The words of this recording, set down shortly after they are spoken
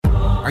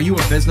Are you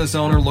a business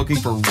owner looking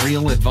for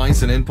real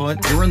advice and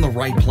input? You're in the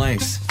right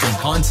place. From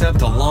concept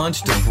to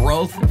launch to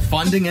growth,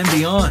 funding, and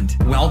beyond.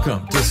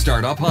 Welcome to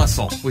Startup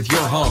Hustle with your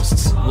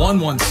hosts.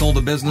 One once sold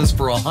a business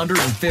for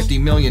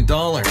 $150 million.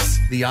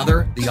 The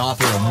other, the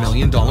author of $1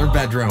 Million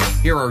Bedroom.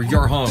 Here are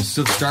your hosts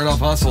of Startup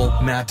Hustle,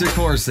 Matt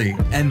DeCoursey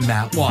and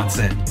Matt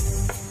Watson.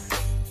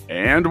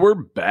 And we're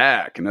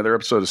back. Another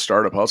episode of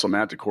Startup Hustle.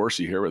 Matt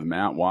DeCoursey here with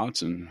Matt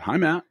Watson. Hi,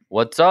 Matt.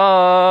 What's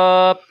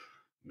up?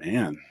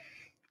 Man,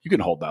 you can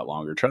hold that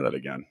longer. Try that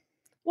again.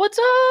 What's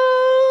up?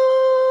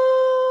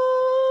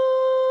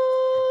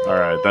 All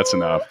right, that's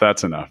enough.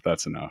 That's enough.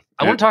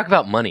 I want to talk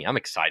about money. I'm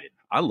excited.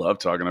 I love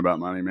talking about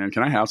money, man.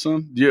 Can I have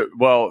some? I'm here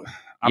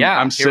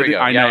sitting. we go.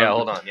 I know. Yeah,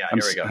 hold on. Yeah,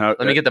 here we go.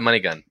 Let me get the money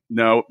gun.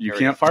 No, you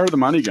can't fire the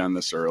money gun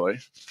this early.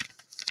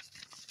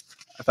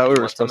 I thought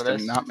we were supposed to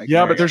not make.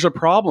 Yeah, but there's a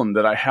problem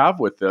that I have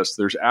with this.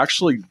 There's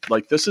actually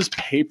this is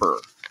paper,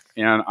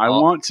 and I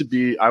want.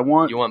 You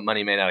want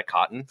money made out of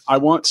cotton? I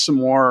want some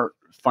more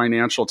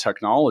financial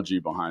technology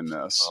behind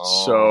this.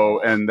 Oh.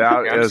 So, and that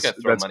I'm is just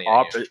gonna throw that's money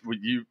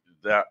at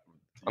that.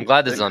 I'm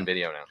glad this is on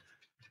video now.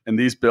 And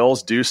these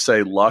bills do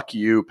say "luck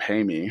you,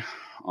 pay me"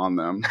 on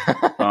them.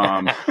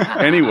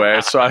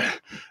 Anyway,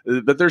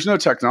 but there's no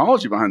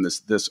technology behind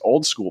this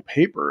old school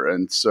paper,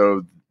 and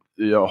so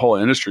the whole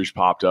industry's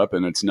popped up,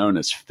 and it's known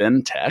as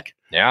FinTech.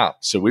 Yeah.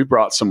 So we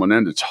brought someone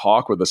in to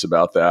talk with us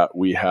about that.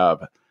 We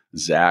have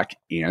Zach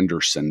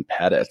Anderson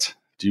Pettit.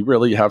 Do you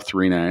really have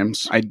three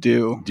names? I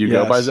do. Do you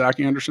go by Zach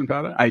Anderson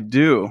Pettit? I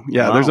do.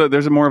 Yeah. Wow.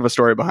 There's a more of a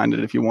story behind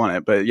it if you want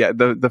it, but yeah,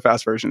 the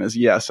fast version is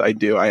yes, I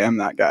do. I am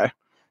that guy.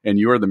 And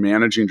you are the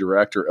managing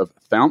director of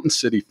Fountain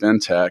City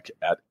FinTech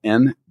at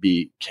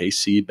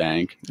NBKC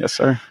Bank. Yes,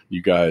 sir.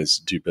 You guys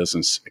do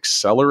business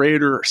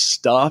accelerator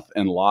stuff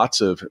and lots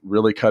of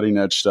really cutting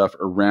edge stuff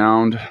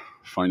around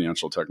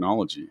financial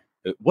technology.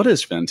 What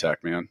is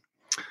FinTech, man?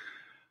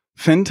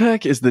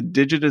 FinTech is the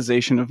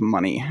digitization of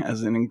money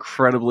as an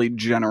incredibly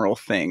general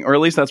thing, or at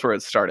least that's where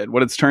it started.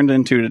 What it's turned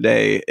into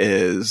today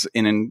is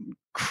a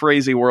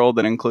crazy world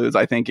that includes,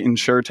 I think,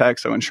 insurtech,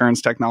 so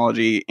insurance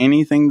technology,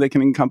 anything that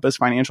can encompass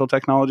financial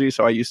technology.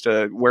 So I used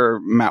to, where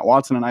Matt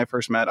Watson and I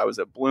first met, I was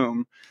at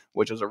Bloom,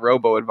 which is a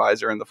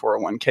robo-advisor in the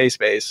 401k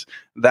space.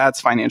 That's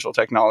financial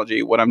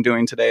technology. What I'm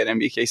doing today at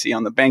NBKC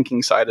on the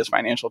banking side is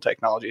financial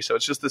technology. So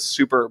it's just this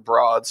super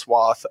broad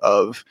swath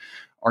of,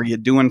 are you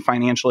doing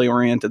financially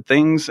oriented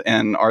things?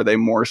 And are they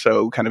more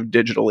so kind of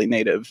digitally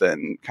native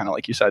than kind of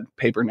like you said,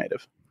 paper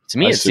native? To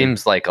me, it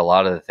seems like a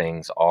lot of the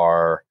things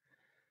are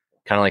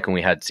kind of like when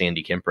we had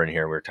Sandy Kemper in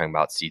here, we were talking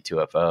about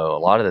C2FO. A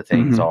lot of the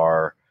things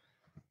are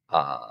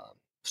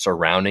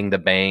surrounding the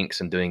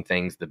banks and doing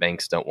things the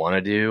banks don't want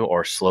to do,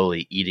 or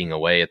slowly eating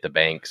away at the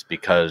banks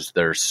because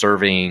they're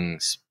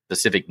serving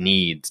specific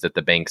needs that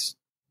the banks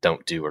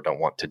don't do or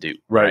don't want to do.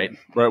 Right.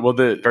 Well,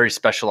 very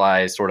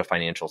specialized sort of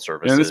financial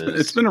services. And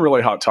it's been a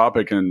really hot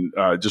topic. And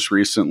just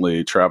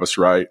recently, Travis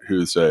Wright,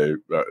 who's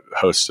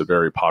hosts a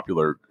very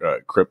popular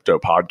crypto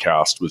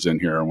podcast, was in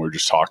here, and we were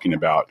just talking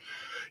about,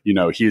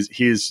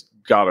 he's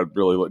got a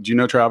really. Do you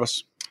know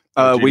Travis?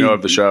 Do you know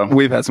of the show?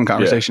 We've had some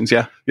conversations.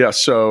 Yeah.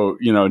 So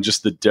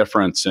just the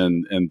difference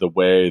in the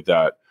way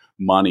that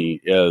money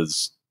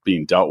is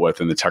being dealt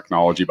with and the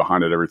technology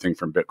behind it, everything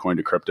from Bitcoin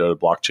to crypto to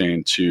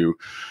blockchain to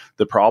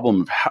the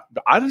problem of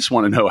I just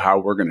want to know how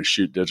we're going to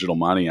shoot digital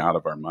money out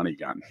of our money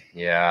gun.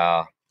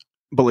 Yeah.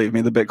 Believe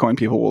me, the Bitcoin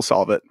people will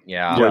solve it.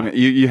 Yeah.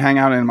 You hang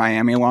out in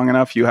Miami long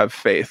enough, you have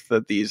faith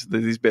that these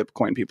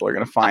Bitcoin people are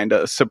going to find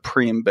a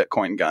supreme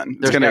Bitcoin gun.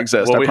 It's going to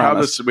exist. Well, I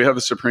promise. We have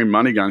the supreme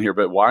money gun here,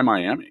 but why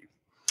Miami?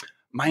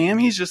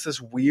 Miami is just this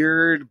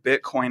weird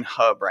Bitcoin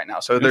hub right now.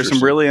 So there's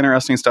some really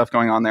interesting stuff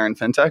going on there in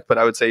FinTech, but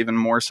I would say even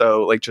more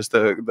so like just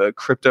the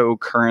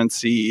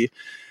cryptocurrency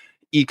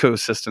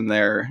ecosystem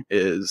there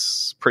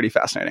is pretty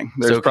fascinating.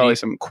 There's probably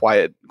some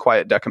quiet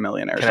deca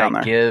millionaires down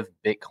there. Can I give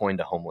Bitcoin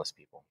to homeless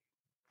people?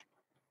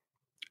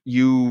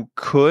 You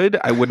could.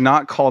 I would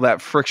not call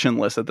that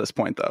frictionless at this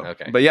point, though.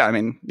 Okay. But yeah, I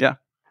mean, yeah.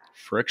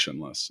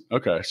 Frictionless.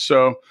 Okay.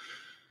 So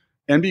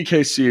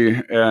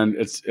NBKC and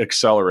its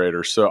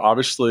accelerators. So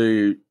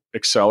obviously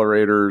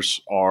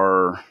accelerators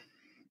are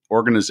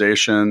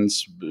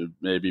organizations,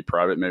 maybe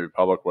private, maybe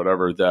public,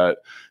 whatever, that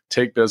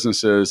take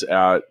businesses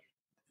at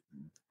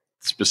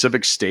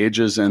specific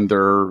stages in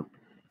their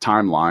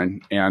timeline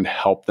and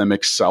help them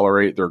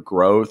accelerate their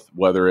growth,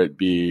 whether it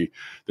be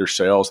their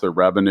sales, their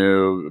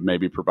revenue,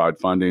 maybe provide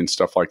funding,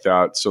 stuff like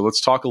that. So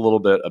let's talk a little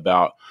bit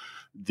about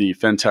the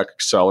FinTech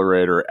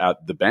accelerator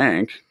at the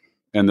bank.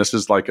 And this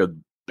is like a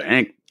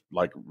bank,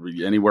 like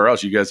anywhere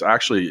else. You guys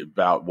actually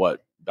about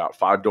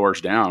 5 doors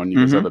down, you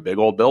guys have a big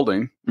old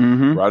building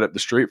right up the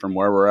street from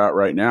where we're at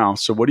right now.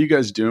 So what are you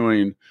guys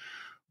doing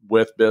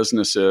with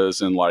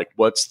businesses, and like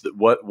what's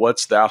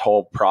that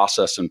whole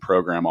process and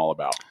program all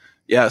about?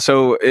 Yeah,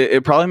 so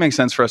it probably makes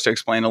sense for us to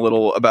explain a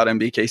little about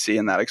NBKC,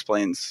 and that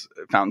explains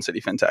Fountain City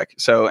FinTech.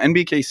 So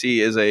NBKC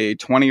is a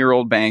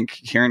 20-year-old bank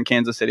here in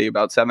Kansas City,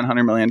 about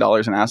 $700 million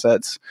in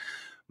assets.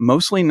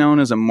 mostly known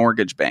as a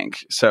mortgage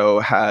bank. So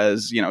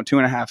has,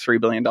 $2.5-3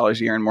 billion a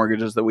year in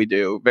mortgages that we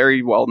do.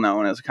 Very well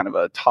known as kind of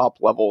a top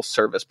level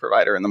service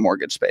provider in the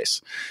mortgage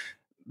space.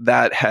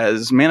 That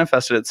has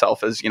manifested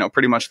itself as,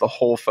 pretty much the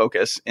whole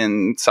focus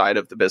inside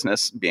of the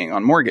business being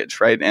on mortgage,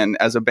 right? And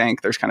as a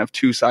bank, there's kind of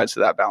two sides to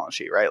that balance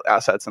sheet, right?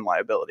 Assets and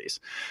liabilities.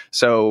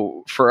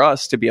 So for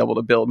us to be able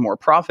to build more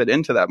profit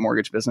into that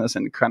mortgage business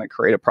and kind of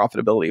create a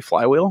profitability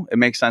flywheel, it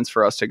makes sense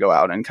for us to go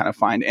out and kind of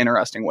find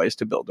interesting ways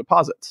to build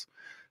deposits.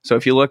 So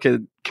if you look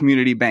at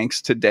community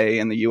banks today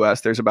in the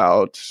U.S., there's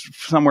about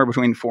somewhere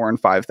between 4,000 and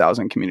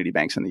 5,000 community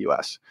banks in the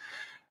U.S.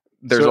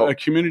 So a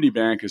community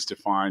bank is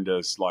defined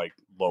as like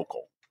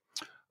local.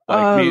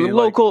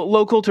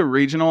 Local to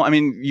regional. I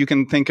mean, you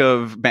can think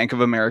of Bank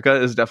of America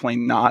is definitely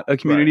not a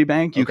community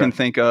bank. You can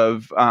think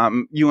of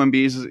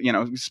UMB's,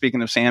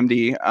 speaking of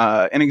SAMD,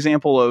 an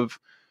example of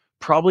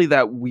probably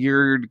that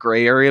weird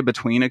gray area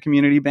between a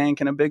community bank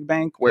and a big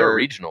bank where they're a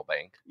regional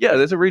bank. Yeah,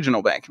 there's a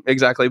regional bank.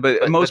 Exactly.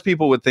 But most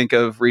people would think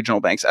of regional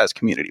banks as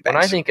community banks.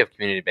 When I think of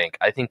community bank,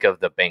 I think of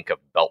the Bank of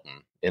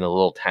Belton in a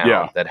little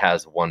town that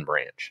has one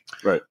branch.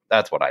 Right.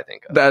 That's what I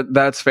think of.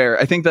 That's fair.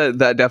 I think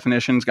that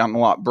definition's gotten a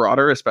lot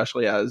broader,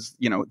 especially as,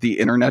 the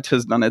internet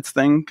has done its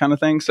thing kind of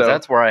thing. So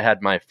that's where I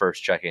had my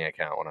first checking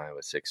account when I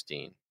was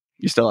 16.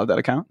 You still have that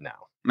account?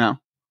 No.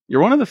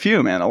 You're one of the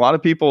few, man. A lot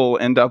of people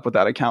end up with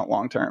that account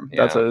long term.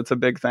 Yeah. It's a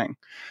big thing.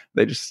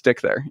 They just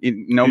stick there,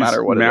 no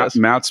matter what it is.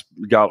 Matt's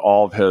got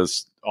all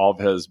of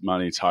his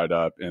money tied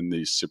up in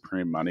these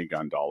Supreme Money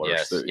Gun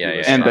dollars.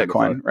 Yes. And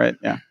Bitcoin, right?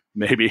 Yeah,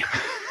 maybe.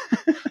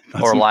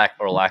 or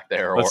lack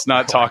there. Let's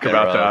not talk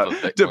about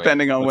that.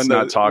 Depending on when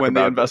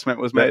the investment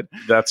was made.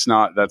 That's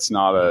not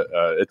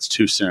it's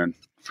too soon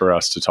for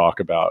us to talk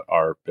about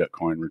our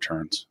Bitcoin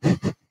returns.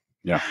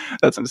 Yeah,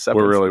 that's a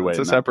separate. We're really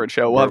waiting. It's a separate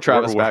show. We'll have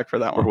Travis back for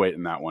that one. We're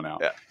waiting that one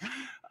out.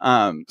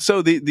 Yeah.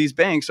 So these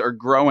banks are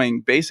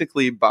growing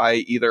basically by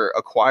either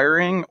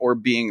acquiring or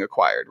being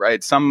acquired,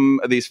 right? Some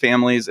of these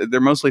families,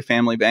 they're mostly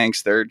family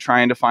banks. They're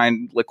trying to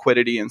find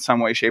liquidity in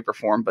some way, shape, or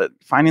form. But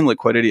finding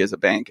liquidity as a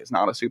bank is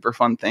not a super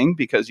fun thing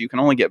because you can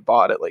only get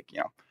bought at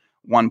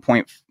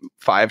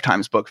 1.5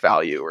 times book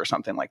value or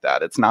something like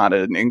that. It's not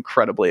an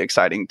incredibly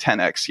exciting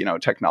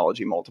 10x,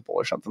 technology multiple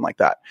or something like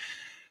that.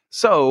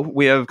 So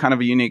we have kind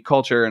of a unique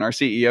culture, and our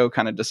CEO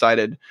kind of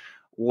decided,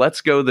 let's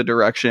go the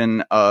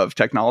direction of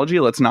technology.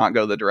 Let's not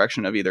go the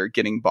direction of either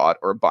getting bought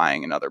or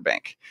buying another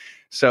bank.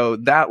 So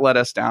that led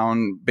us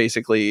down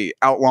basically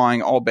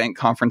outlawing all bank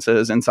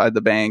conferences inside the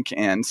bank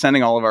and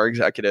sending all of our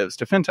executives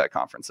to FinTech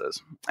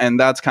conferences. And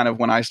that's kind of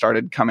when I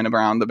started coming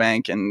around the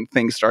bank and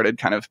things started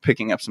kind of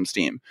picking up some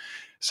steam.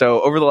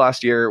 So over the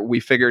last year, we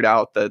figured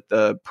out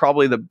that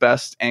probably the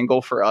best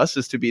angle for us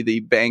is to be the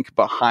bank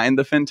behind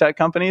the FinTech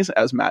companies,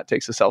 as Matt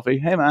takes a selfie.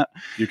 Hey, Matt.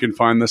 You can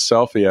find this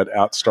selfie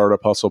at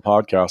Startup Hustle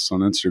Podcast on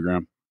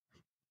Instagram.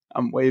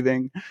 I'm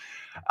waving.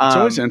 It's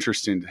always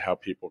interesting how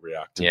people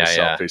react to the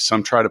selfie.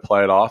 Some try to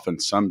play it off and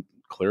some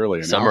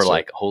clearly. Some are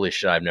like, holy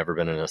shit, I've never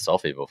been in a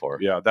selfie before.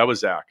 Yeah, that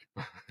was Zach.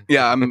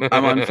 Yeah, I'm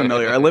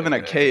unfamiliar. I live in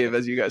a cave,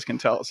 as you guys can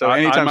tell. So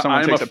anytime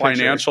someone takes a picture. I'm a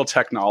financial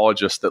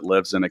technologist that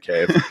lives in a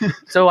cave.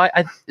 So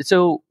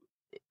so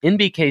in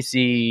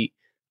BKC,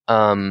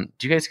 do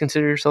you guys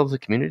consider yourselves a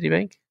community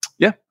bank?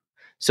 Yeah.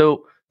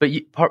 So,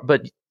 part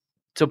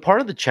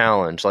of the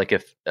challenge, like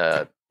if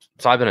so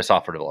I've been a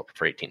software developer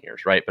for 18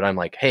 years, right? But I'm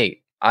like,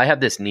 hey, I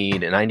have this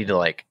need, and I need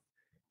to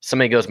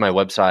somebody goes to my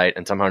website,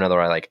 and somehow or another,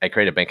 I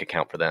create a bank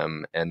account for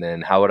them, and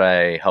then how would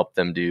I help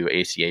them do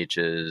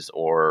ACHs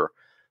or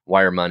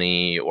wire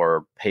money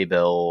or pay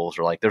bills,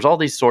 or there's all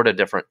these sort of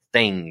different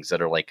things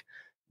that are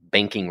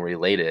banking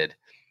related,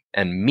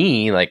 and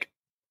me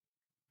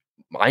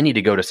I need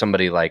to go to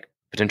somebody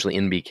potentially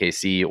in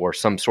BKC or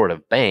some sort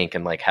of bank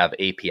and have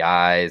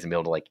APIs and be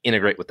able to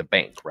integrate with the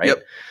bank, right?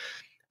 Yep.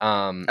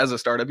 As a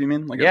startup, you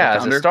mean?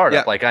 As a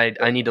startup,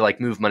 I need to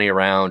move money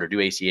around or do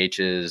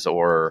ACHs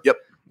or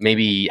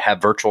maybe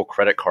have virtual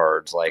credit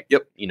cards,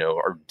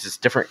 or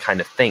just different kind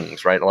of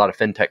things, right? A lot of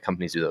fintech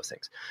companies do those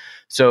things.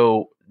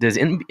 So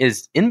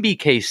is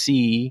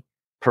NBKC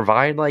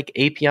provide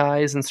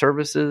APIs and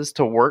services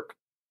to work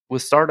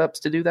with startups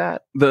to do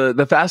that?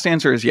 The fast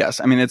answer is yes.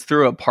 I mean, it's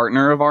through a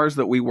partner of ours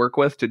that we work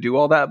with to do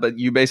all that, but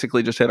you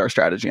basically just hit our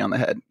strategy on the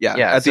head. Yeah.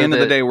 At the end of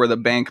the day, we're the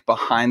bank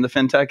behind the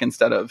fintech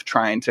instead of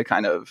trying to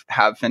kind of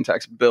have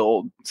fintechs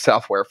build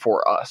software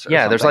for us.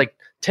 Yeah, there's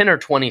 10 or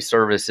 20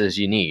 services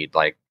you need.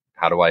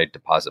 How do I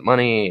deposit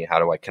money? How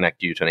do I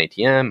connect you to an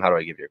ATM? How do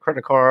I give you a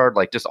credit card?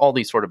 Just all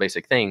these sort of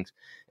basic things.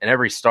 And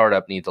every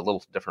startup needs a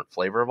little different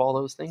flavor of all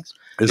those things.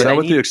 Is that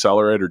what the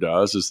accelerator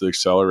does? Is the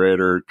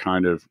accelerator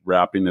kind of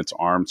wrapping its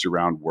arms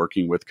around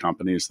working with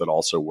companies that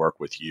also work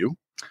with you?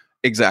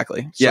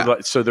 Exactly.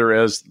 So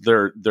there's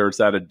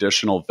that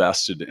additional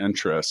vested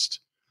interest.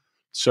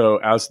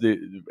 So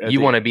you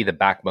want to be the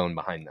backbone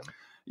behind them.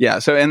 Yeah.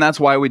 So, and that's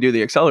why we do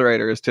the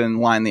accelerator, is to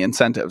align the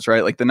incentives,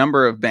 right? Like the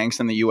number of banks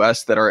in the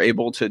US that are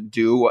able to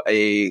do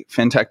a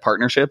fintech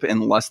partnership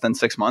in less than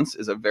 6 months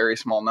is a very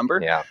small number.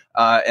 Yeah.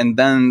 And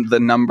then the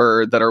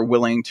number that are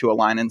willing to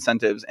align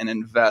incentives and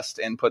invest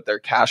and put their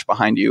cash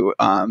behind you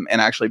and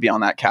actually be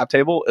on that cap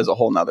table is a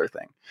whole nother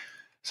thing.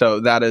 So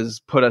that has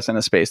put us in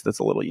a space that's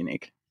a little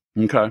unique.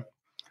 Okay.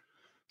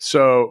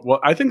 So, well,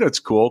 I think that's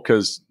cool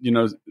because,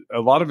 a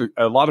lot of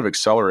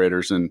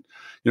accelerators, and,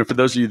 for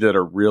those of you that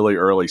are really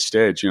early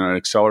stage, an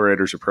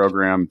accelerator is a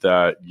program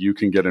that you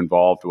can get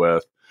involved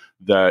with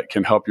that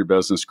can help your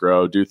business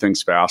grow, do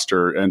things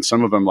faster. And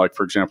some of them, like,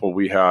 for example,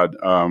 we've had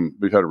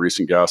a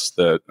recent guest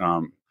that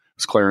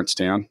was Clarence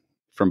Stan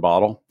from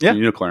Bottle. Yeah.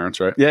 You know Clarence,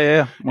 right?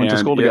 Yeah. Went to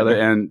school together.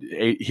 And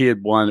he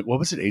had won, what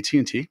was it,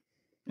 AT&T?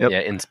 Yep.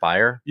 Yeah,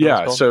 Inspire.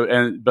 Yeah. So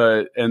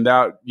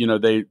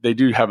that they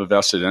do have a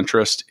vested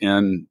interest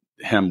in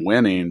him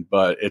winning,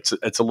 but it's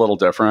a little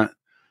different.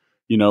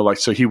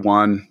 So he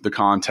won the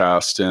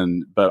contest,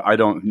 but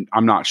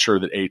I'm not sure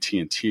that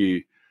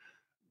AT&T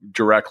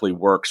directly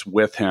works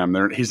with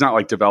him. He's not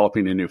like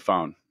developing a new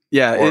phone.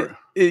 Yeah.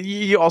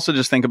 You also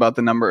just think about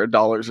the number of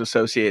dollars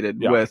associated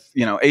with,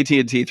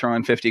 AT&T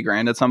throwing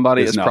 $50,000 at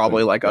somebody is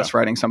probably like us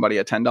writing somebody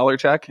a $10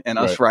 check, and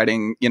us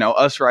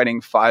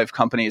writing 5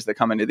 companies that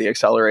come into the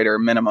accelerator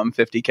minimum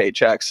 $50K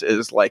checks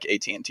is like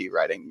AT&T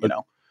writing,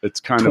 it's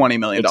kind of $20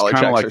 million checks. It's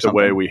kind of like or the something.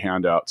 way we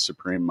hand out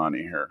Supreme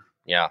money here.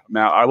 Yeah.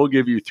 Now, I will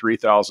give you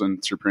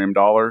 3,000 Supreme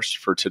dollars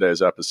for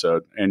today's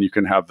episode, and you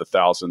can have the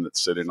 1,000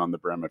 that's sitting on the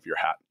brim of your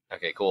hat.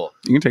 Okay, cool.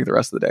 You can take the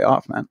rest of the day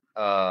off, man.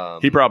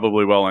 He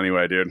probably will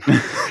anyway, dude.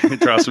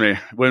 Trust me.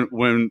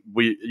 When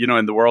we,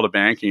 in the world of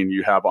banking,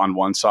 you have on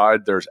one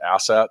side there's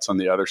assets, on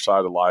the other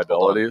side of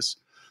liabilities.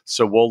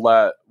 So we'll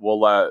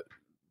let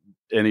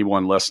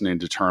anyone listening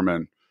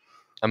determine.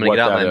 I'm going to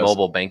get out my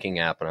mobile banking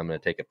app, and I'm going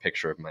to take a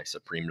picture of my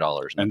Supreme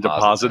dollars and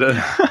deposit it.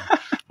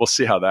 We'll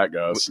see how that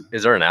goes.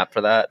 Is there an app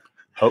for that?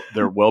 Hope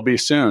there will be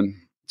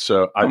soon.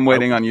 So I'm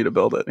waiting on you to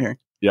build it here.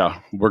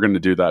 Yeah, we're going to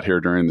do that here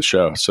during the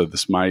show. So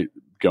this might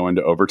go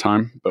into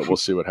overtime, but we'll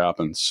see what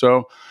happens.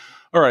 So,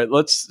 all right,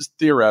 let's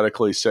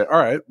theoretically say, all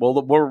right,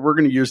 well, we're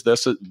going to use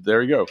this.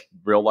 There you go.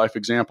 Real life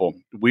example.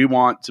 We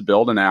want to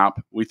build an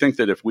app. We think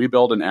that if we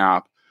build an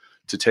app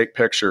to take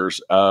pictures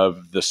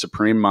of the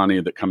Supreme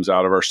money that comes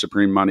out of our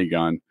Supreme money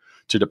gun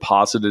to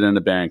deposit it in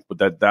a bank,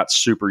 but that's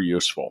super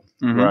useful,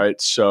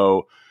 right?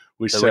 So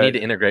we need to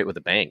integrate with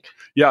the bank.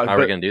 Yeah. How are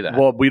we going to do that?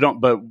 Well, we don't,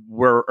 but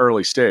we're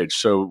early stage.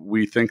 So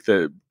we think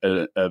that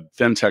a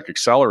FinTech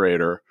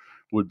accelerator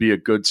would be a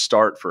good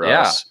start for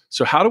us.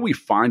 So how do we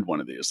find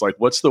one of these? Like,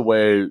 what's the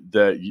way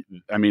that,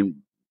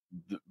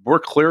 we're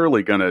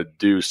clearly going to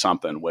do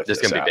something with this.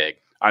 This is going to be big.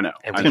 I know.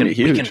 And we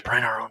can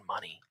print our own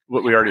money.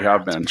 We already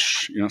have been.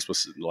 You're not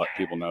supposed to let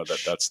people know that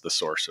that's the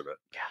source of it.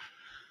 Yeah.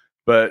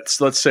 But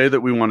let's say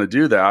that we want to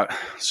do that.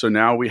 So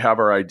now we have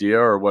our idea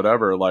or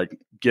whatever. Like,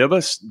 give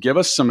us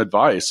some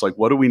advice. Like,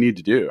 what do we need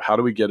to do? How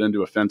do we get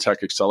into a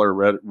FinTech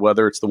accelerator,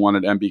 whether it's the one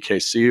at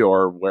MBKC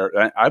or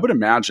where? I would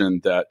imagine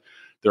that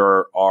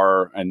there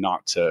are, and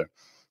not to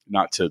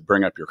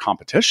bring up your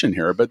competition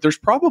here, but there's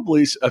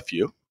probably a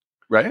few,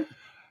 right?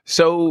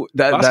 So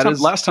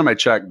last time I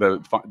checked,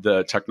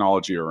 the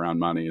technology around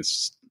money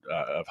is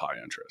of high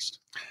interest.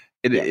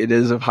 It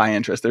is of high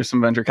interest. There's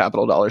some venture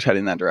capital dollars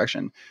heading that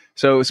direction.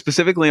 So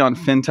specifically on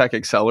FinTech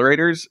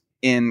accelerators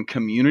in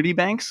community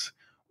banks,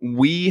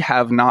 we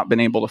have not been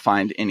able to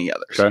find any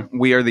others. Okay.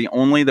 We are the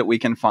only that we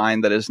can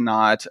find that is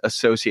not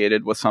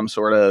associated with some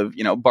sort of,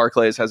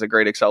 Barclays has a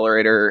great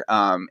accelerator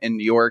in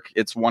New York.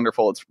 It's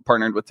wonderful. It's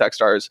partnered with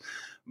Techstars.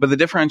 But the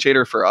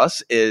differentiator for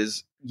us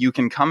is you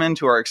can come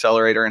into our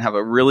accelerator and have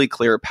a really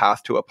clear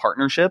path to a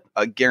partnership,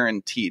 a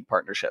guaranteed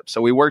partnership.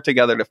 So we work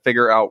together to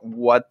figure out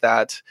what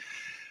that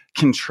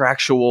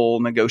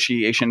contractual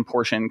negotiation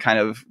portion kind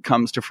of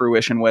comes to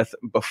fruition with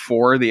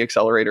before the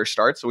accelerator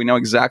starts. So we know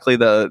exactly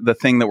the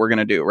thing that we're going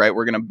to do, right?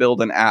 We're going to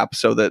build an app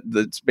so that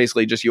it's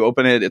basically just you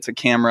open it, it's a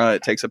camera,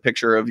 it takes a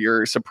picture of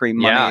your Supreme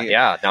money.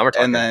 Yeah. Now we're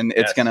talking. And then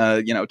it's going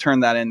to, turn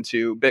that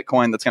into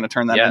Bitcoin, that's going to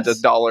turn that into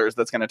dollars,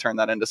 that's going to turn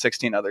that into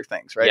 16 other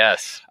things, right?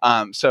 Yes.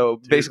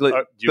 So basically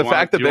the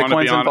fact that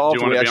Bitcoin's involved,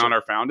 do you want to be on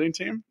our founding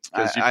team?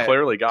 Because you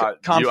clearly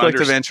got conflict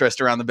of interest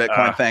around the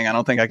Bitcoin thing. I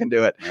don't think I can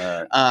do it. All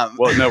right.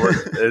 Well, no,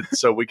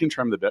 so we can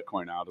trim the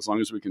Bitcoin out as long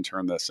as we can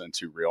turn this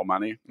into real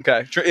money.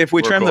 Okay. If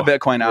we trim cool. the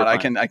Bitcoin out, I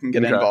can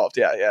get involved.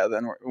 Yeah.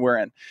 Then we're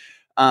in.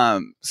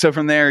 So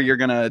from there, you're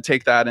going to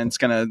take that and it's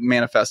going to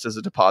manifest as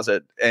a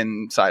deposit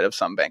inside of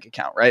some bank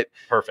account, right?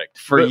 Perfect.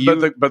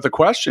 But the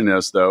question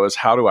is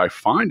how do I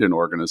find an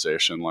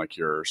organization like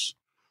yours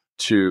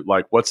to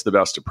what's the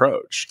best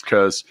approach?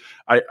 Because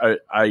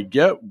I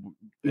get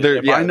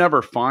I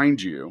never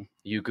find you.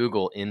 You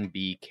Google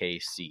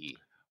NBKC.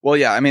 Well,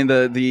 yeah, I mean,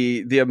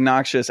 the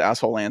obnoxious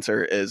asshole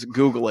answer is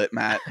Google it,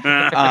 Matt.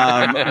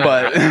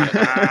 But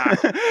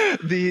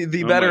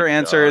the better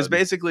answer is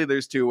basically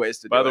there's two ways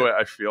to do it. By the way,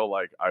 I feel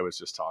like I was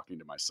just talking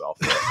to myself.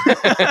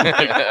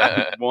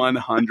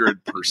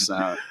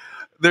 100%.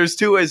 There's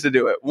two ways to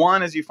do it.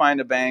 One is you find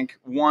a bank.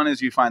 One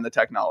is you find the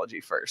technology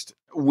first.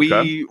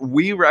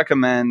 We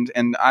recommend,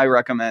 and I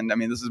recommend, I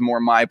mean, this is more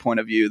my point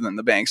of view than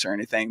the banks or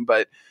anything,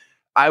 but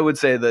I would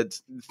say that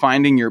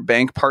finding your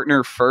bank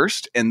partner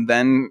first and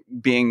then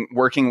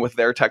working with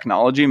their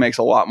technology makes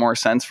a lot more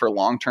sense for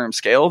long-term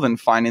scale than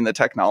finding the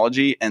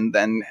technology and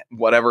then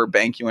whatever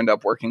bank you end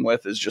up working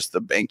with is just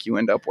the bank you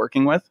end up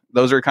working with.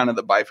 Those are kind of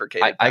the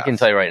bifurcated I can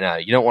tell you right now,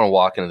 you don't want to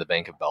walk into the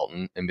Bank of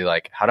Belton and be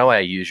like, how do I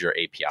use your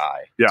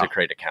API to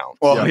create accounts?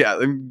 Well,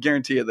 I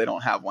guarantee you they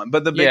don't have one.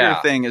 But the bigger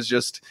thing is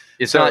just...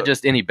 It's not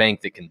just any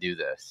bank that can do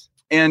this.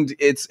 And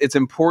it's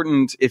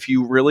important if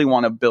you really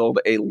want to build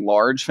a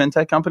large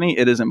fintech company,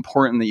 it is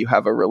important that you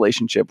have a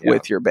relationship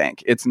with your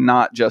bank. It's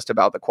not just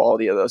about the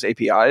quality of those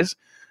APIs.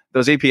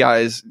 Those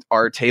APIs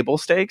are table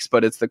stakes,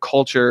 but it's the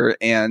culture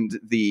and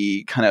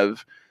the kind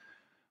of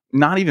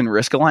not even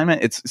risk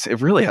alignment. It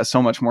really has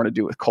so much more to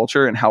do with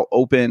culture and how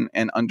open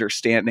and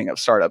understanding of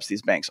startups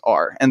these banks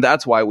are. And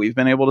that's why we've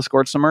been able to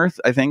scorch some earth,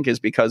 I think, is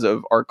because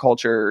of our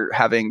culture,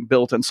 having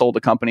built and sold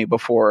a company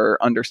before,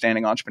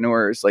 understanding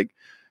entrepreneurs, like,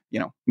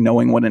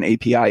 knowing what an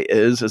API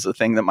is a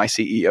thing that my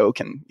CEO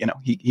can,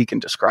 he can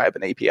describe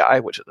an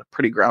API, which is a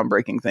pretty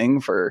groundbreaking thing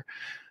for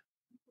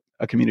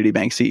a community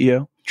bank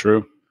CEO.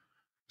 True.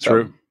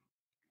 The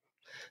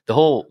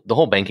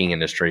whole banking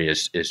industry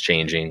is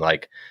changing.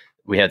 Like,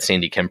 we had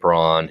Sandy Kemper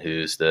on,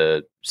 who's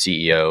the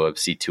CEO of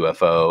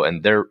C2FO,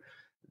 and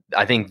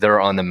I think they're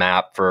on the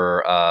map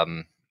for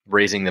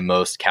raising the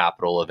most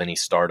capital of any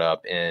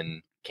startup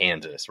in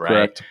Kansas, right?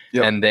 Correct.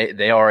 Yep. And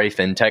they are a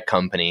fintech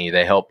company.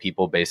 They help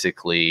people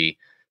basically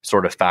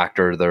sort of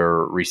factor their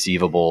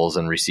receivables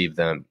and receive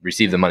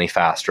the money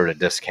faster at a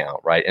discount,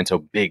 right? And so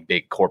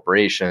big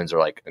corporations are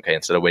like, okay,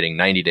 instead of waiting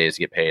 90 days to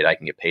get paid, I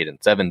can get paid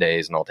in 7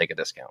 days and I'll take a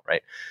discount,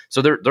 right?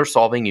 So they're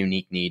solving a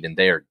unique need and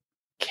they are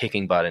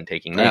kicking butt and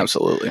taking names.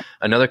 Absolutely.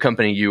 Another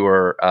company you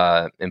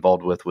were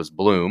involved with was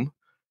Bloom,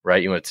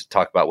 right? You want to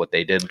talk about what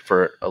they did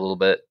for a little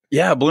bit?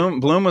 Yeah,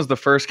 Bloom was the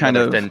first kind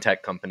of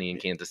fintech company in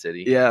Kansas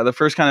City. Yeah, the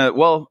first kind of,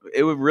 well,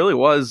 it really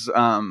was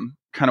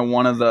kind of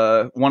one of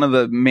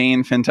the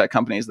main fintech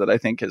companies that I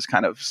think has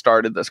kind of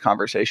started this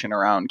conversation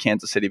around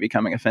Kansas City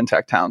becoming a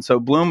fintech town.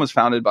 So Bloom was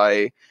founded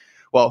by,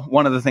 well,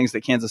 one of the things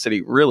that Kansas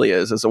City really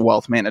is a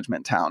wealth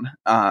management town.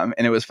 And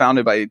it was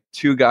founded by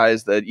two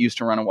guys that used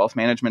to run a wealth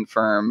management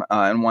firm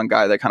and one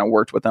guy that kind of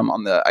worked with them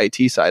on the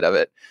IT side of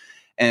it.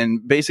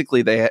 And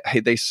basically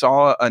they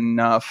saw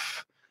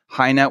enough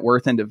high net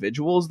worth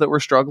individuals that were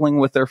struggling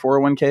with their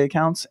 401k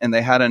accounts, and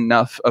they had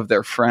enough of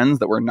their friends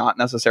that were not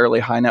necessarily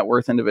high net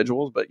worth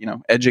individuals, but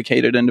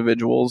educated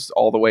individuals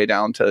all the way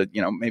down to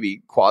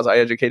maybe quasi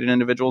educated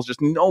individuals. Just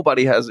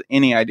nobody has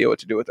any idea what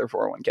to do with their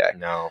 401k.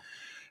 No.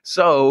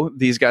 So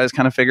these guys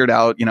kind of figured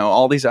out,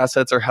 all these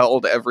assets are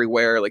held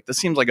everywhere. Like, this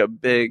seems like a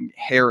big,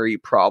 hairy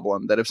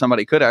problem that if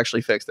somebody could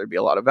actually fix, there'd be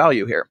a lot of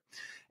value here.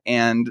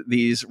 And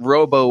these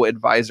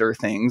robo-advisor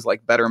things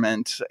like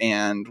Betterment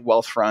and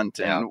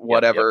Wealthfront and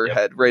whatever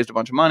had raised a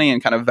bunch of money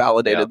and kind of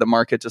validated the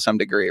market to some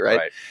degree,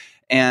 right?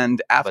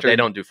 And after... But they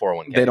don't do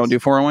 401ks. They don't do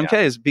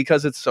 401ks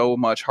because it's so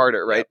much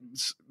harder, right?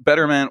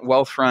 Betterment,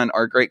 Wealthfront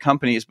are great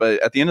companies, but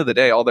at the end of the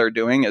day, all they're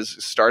doing is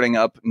starting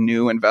up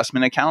new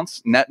investment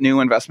accounts, net new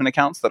investment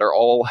accounts that are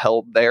all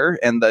held there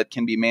and that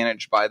can be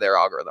managed by their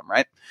algorithm,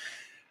 right?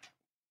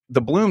 The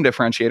Bloom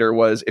differentiator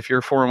was if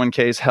your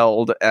 401k is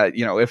held at,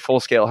 if Full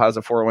Scale has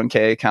a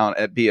 401k account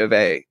at B of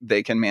A,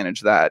 they can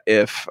manage that.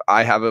 If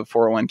I have a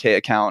 401k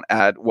account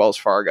at Wells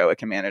Fargo, it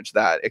can manage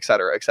that, et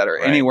cetera, et cetera.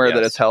 Right, anywhere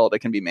that it's held, it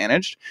can be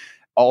managed.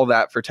 All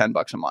that for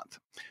 $10 a month.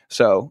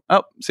 So,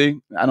 see,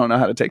 I don't know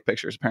how to take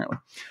pictures, apparently.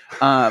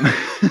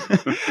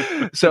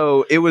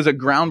 So it was a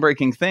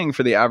groundbreaking thing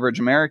for the average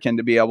American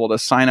to be able to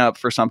sign up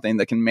for something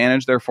that can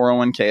manage their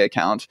 401k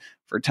account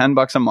for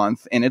 $10 a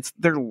month. And it's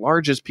their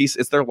largest piece.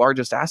 It's their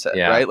largest asset,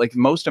 right? Like,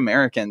 most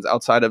Americans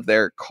outside of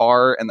their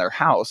car and their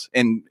house,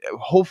 and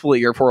hopefully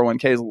your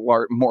 401k is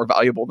more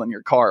valuable than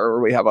your car,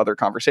 or we have other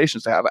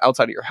conversations to have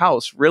outside of your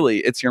house. Really,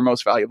 it's your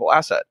most valuable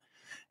asset.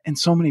 And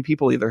so many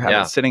people either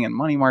have it sitting in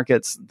money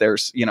markets.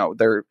 There's,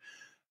 they're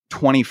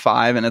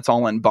 25 and it's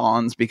all in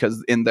bonds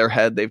because in their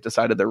head they've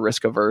decided they're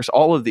risk averse.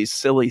 All of these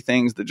silly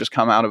things that just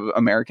come out of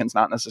Americans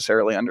not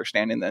necessarily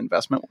understanding the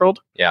investment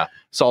world.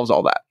 Solves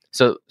all that.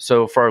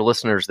 So for our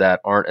listeners that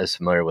aren't as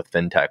familiar with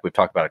fintech, we've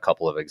talked about a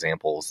couple of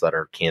examples that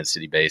are Kansas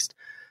City based.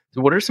 So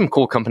what are some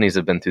cool companies that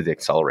have been through the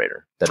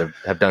accelerator that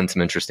have done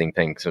some interesting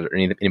things? So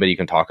anybody you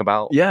can talk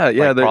about?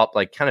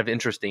 Like kind of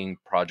interesting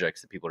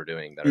projects that people are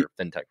doing that are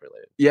fintech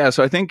related. Yeah,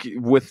 so I think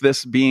with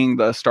this being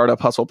the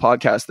Startup Hustle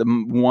podcast, the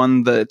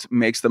one that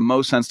makes the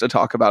most sense to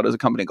talk about is a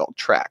company called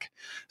Track.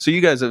 So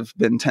you guys have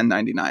been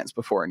 1099s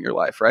before in your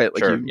life, right?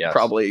 Like,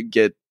 probably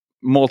get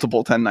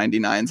multiple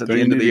 1099s at the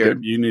end of the year.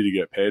 You need to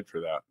get paid for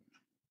that.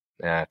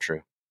 Yeah,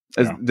 true.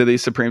 Do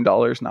these Supreme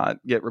dollars not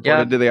get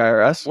reported to the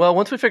IRS? Well,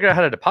 once we figure out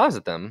how to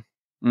deposit them,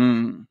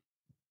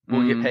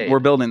 we'll get paid. We're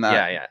building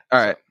that. Yeah.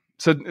 All right.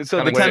 So the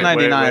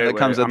 1099 that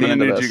comes at the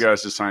end of this. I need you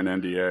guys to sign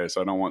NDAs.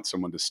 I don't want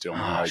someone to steal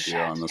my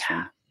idea on this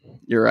one.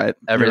 You're right.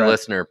 Every You're right.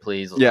 listener,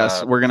 please.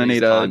 Yes, we're going to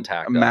need a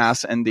contact us.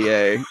 mass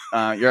NDA.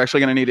 You're actually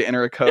going to need to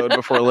enter a code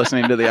before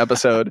listening to the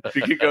episode. If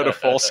you could go to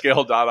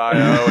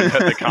fullscale.io and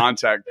hit the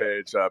contact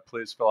page,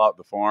 please fill out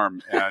the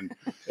form and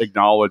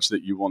acknowledge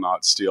that you will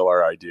not steal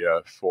our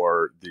idea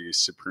for the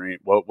Supreme.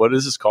 What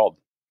is this called?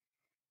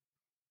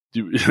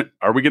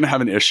 Are we going to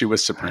have an issue with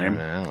Supreme?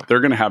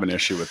 They're going to have an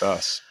issue with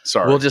us.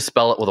 Sorry. We'll just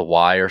spell it with a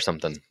Y or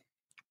something.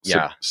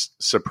 Yeah.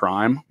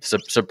 Supreme?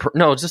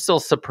 No, it's just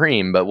still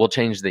Supreme, but we'll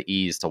change the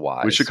E's to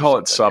Y's. We should call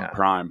it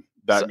subprime.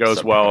 That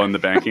goes well in the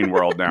banking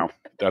world now.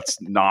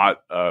 That's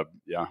not,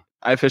 yeah.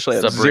 I officially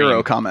have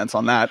zero comments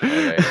on that.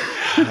 Okay.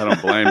 I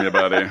don't blame you,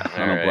 buddy.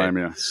 I don't blame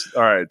you.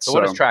 All right. So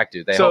what does Track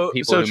do? They help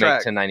people who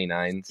make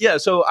 1099s? Yeah.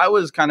 So I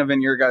was kind of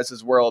in your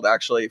guys' world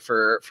actually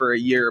for a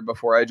year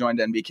before I joined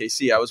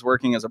NBKC. I was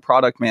working as a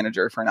product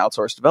manager for an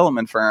outsourced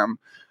development firm,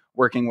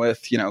 working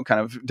with, kind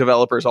of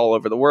developers all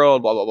over the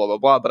world, blah, blah, blah, blah,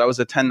 blah. But I was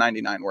a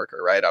 1099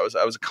 worker, right? I was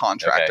a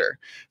contractor. Okay.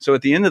 So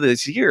at the end of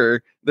this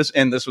year, this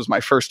was my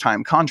first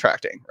time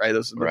contracting, right?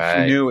 This was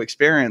a new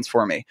experience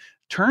for me.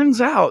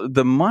 Turns out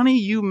the money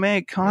you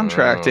make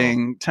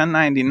contracting,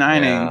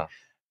 1099ing,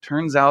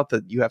 turns out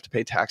that you have to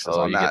pay taxes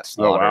on that.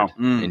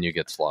 And you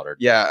get slaughtered.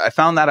 Yeah, I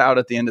found that out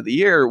at the end of the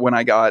year when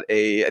I got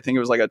I think it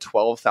was like a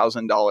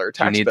 $12,000 tax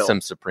bill. You need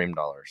some Supreme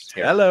dollars.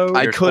 Here. Hello.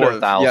 I could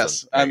have.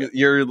 Yes.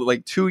 You're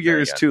like 2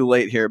 years too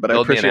late here, but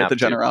I appreciate the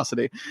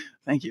generosity.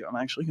 Thank you. I'm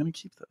actually going to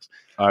keep this.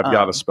 I've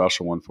got a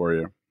special one for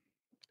you.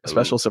 A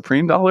special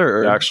Supreme dollar?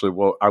 Or?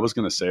 Actually, I was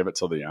going to save it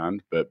till the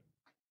end, but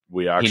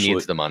he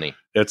needs the money.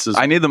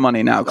 I need the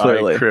money now,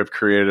 clearly. I have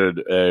created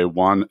a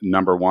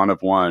number one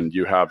of one.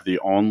 You have the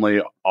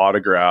only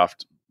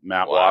autographed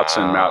Matt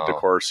Watson, Matt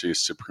DeCourcy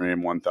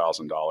Supreme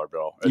 $1,000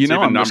 bill. It's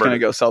I'm just going to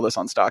go sell this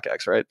on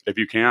StockX, right? If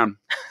you can.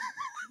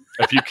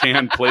 If you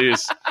can,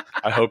 please.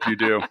 I hope you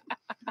do.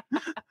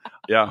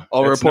 Yeah.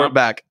 I'll report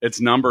back. It's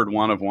numbered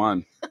one of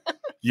one.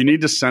 You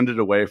need to send it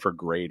away for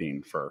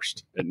grading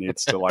first. It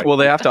needs to well,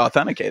 they have to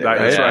authenticate it. Right?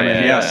 That's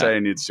right. PSA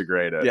needs to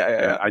grade it.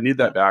 Yeah. I need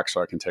that back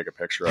so I can take a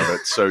picture of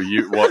it. So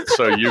you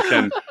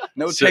can.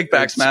 No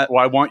takebacks, Matt.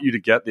 Well, I want you to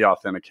get the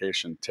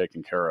authentication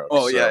taken care of.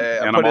 Oh,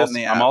 yeah. And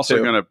I'm also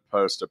going to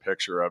post a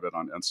picture of it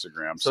on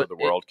Instagram so the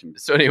world can.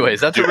 So,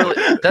 anyways, that's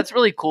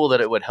really cool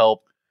that it would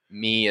help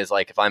me as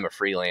like if I'm a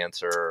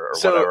freelancer or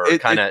whatever,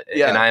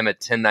 and I'm a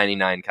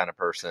 1099 kind of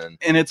person,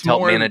 and it's to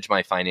help manage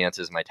my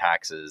finances, my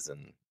taxes,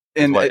 and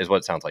is what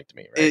it sounds like to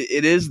me, right?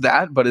 It is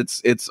that, but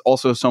it's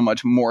also so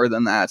much more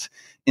than that.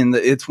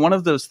 It's one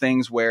of those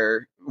things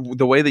where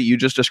the way that you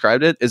just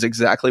described it is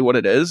exactly what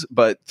it is,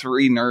 but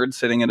three nerds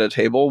sitting at a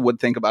table would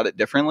think about it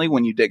differently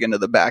when you dig into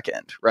the back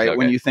end, right? Okay.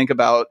 When you think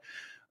about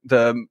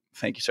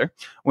thank you, sir.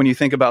 When you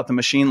think about the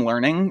machine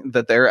learning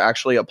that they're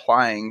actually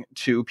applying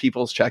to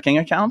people's checking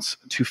accounts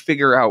to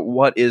figure out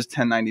what is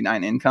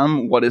 1099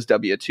 income, what is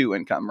W-2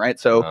 income, right?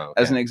 So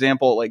as an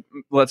example, like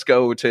let's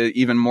go to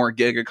even more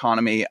gig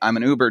economy. I'm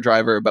an Uber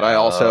driver, but I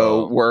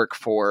also work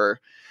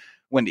for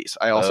Wendy's.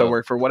 I also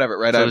work for whatever,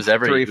 right? So does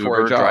every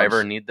Uber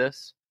driver need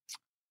this?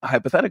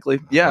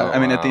 Hypothetically, yeah. I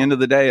mean, at the end of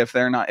the day, if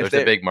they're not, there's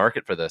a big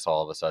market for this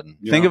all of a sudden.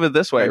 Think of it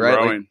this way,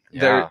 right?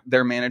 Like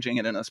they're managing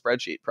it in a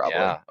spreadsheet, probably.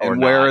 Yeah. And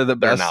where are the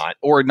best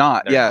or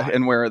not? Yeah.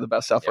 And where are the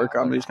best software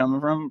companies coming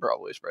from?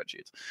 Probably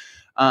spreadsheets.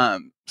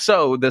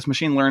 So this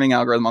machine learning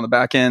algorithm on the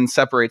back end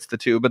separates the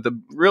two, but the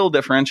real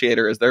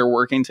differentiator is they're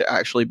working to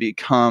actually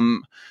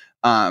become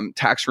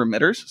tax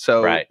remitters.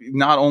 So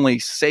not only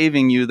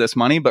saving you this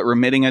money, but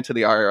remitting it to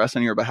the IRS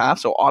on your behalf.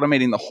 So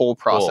automating the whole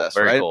process,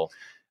 Very right? Cool.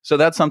 So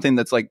that's something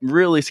that's like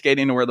really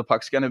skating to where the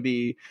puck's going to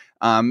be.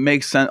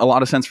 Makes a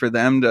lot of sense for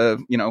them to,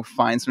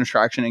 find some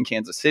traction in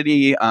Kansas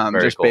City,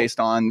 just based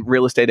on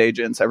real estate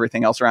agents,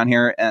 everything else around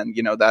here. And,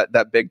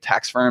 that big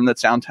tax firm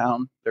that's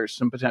downtown, there's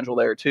some potential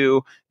there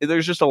too.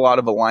 There's just a lot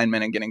of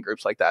alignment in getting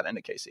groups like that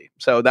into KC.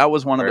 So that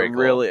was one of the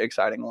really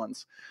exciting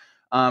ones.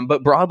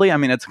 But broadly, I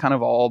mean, it's kind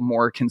of all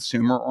more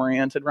consumer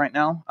oriented right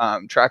now.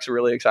 Track's a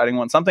really exciting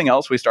one. Something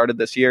else we started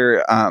this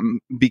year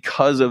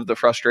because of the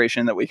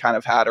frustration that we kind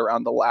of had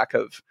around the lack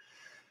of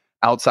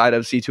outside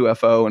of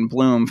C2FO and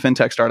Bloom,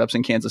 FinTech Startups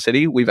in Kansas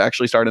City. We've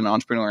actually started an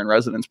entrepreneur in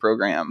residence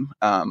program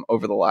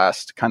over the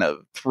last kind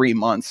of 3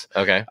 months.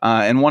 Okay.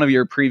 And one of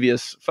your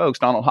previous folks,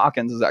 Donald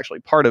Hawkins, is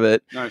actually part of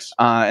it. Nice.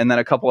 And then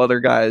a couple other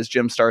guys,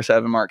 Jim Starsev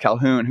and Mark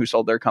Calhoun, who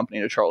sold their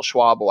company to Charles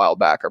Schwab a while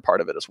back, are part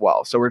of it as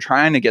well. So we're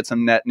trying to get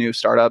some net new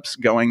startups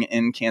going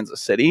in Kansas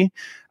City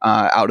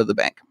out of the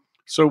bank.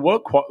 So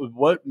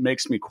what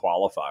makes me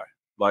qualify?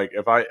 Like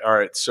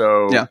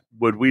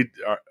would we,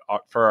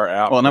 for our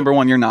app? Well, number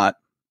one, you're not.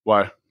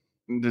 Why?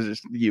 This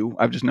is you.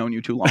 I've just known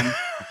you too long.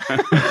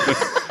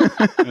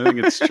 I think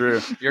it's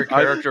true. Your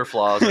character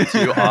flaws are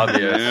too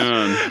obvious.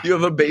 Man. You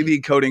have a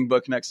baby coding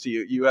book next to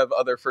you. You have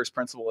other first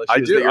principle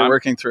issues that you're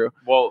working through.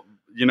 Well,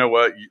 you know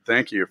what?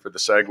 Thank you for the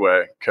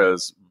segue,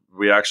 because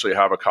we actually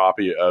have a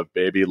copy of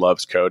Baby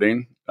Loves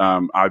Coding.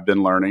 I've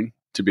been learning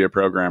to be a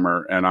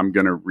programmer, and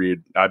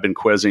I've been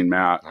quizzing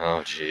Matt.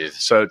 Oh,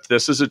 geez. So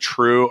this is a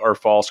true or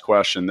false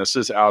question. This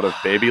is out of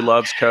Baby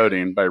Loves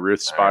Coding by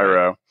Ruth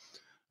Spiro.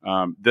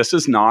 This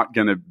is not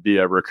going to be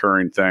a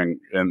recurring thing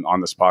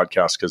on this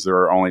podcast because there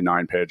are only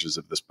 9 pages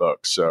of this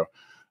book. So,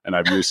 and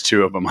I've used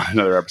 2 of them on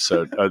another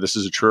episode. This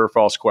is a true or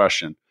false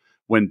question.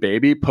 When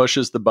baby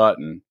pushes the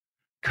button,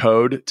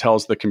 code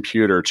tells the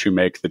computer to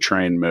make the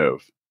train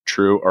move.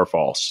 True or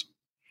false?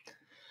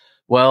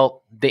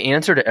 Well, the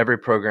answer to every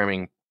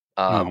programming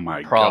problem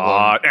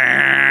God.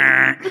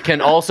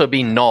 can also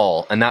be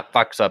null, and that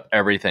fucks up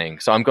everything.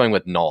 So I'm going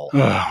with null.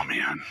 Oh,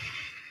 man.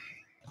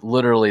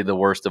 Literally the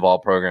worst of all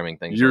programming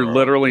things. You're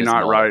literally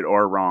not null. right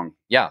or wrong.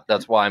 Yeah,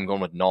 that's why I'm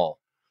going with null.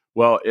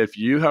 Well, if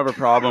you have a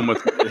problem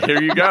with,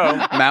 here you go,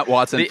 Matt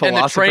Watson, And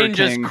philosopher the train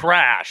king. just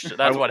crashed.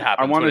 That's what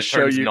happens. I want to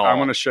show you. Null. I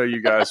want to show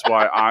you guys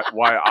why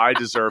I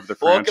deserve the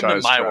Welcome to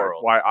franchise my tag.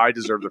 world. Why I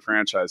deserve the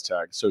franchise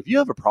tag. So if you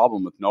have a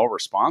problem with null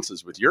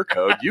responses with your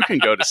code, you can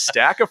go to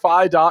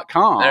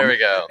Stackify.com. There we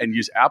go. And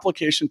use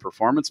application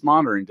performance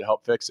monitoring to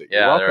help fix it. Yeah,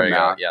 You're welcome, there we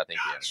Matt. go. Yeah, thank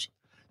you.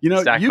 You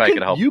know, Stackify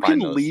can help you find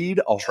can those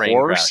lead a train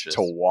horse crashes.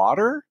 to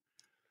water,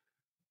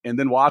 and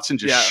then Watson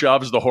just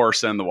shoves the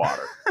horse in the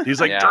water. He's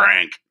like,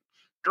 drink.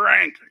 All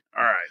right,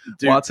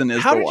 dude, Watson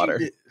is the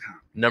water.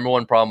 Number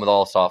one problem with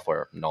all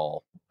software,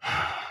 null.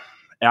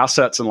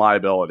 Assets and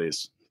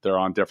liabilities. They're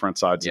on different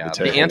sides of the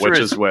table. The answer which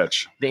is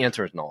which? The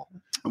answer is null.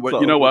 Well,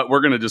 you know what?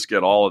 We're going to just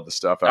get all of the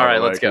stuff out. All right,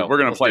 of the way, let's go. We're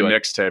going to Let's play do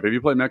it. mixtape. Have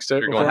you played mixtape?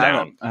 You're going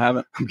down. I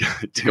haven't.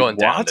 Dude, Going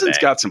down Watson's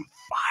today. got some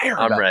fire.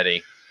 I'm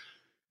ready.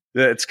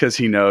 It's because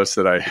he knows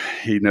that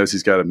he knows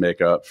he's got to make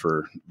up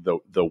for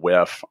the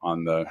whiff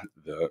on the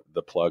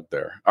plug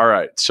there. All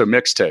right, so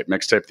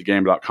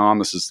mixtapethegame.com.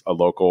 This is a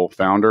local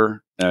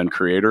founder and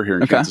creator here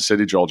in Kansas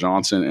City, Joel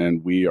Johnson,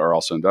 and we are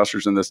also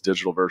investors in this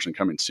digital version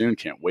coming soon.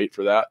 Can't wait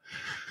for that.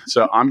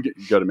 So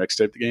go to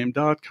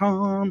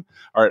mixtapethegame.com.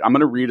 All right, I'm going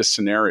to read a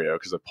scenario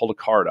because I pulled a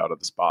card out of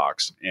this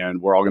box, and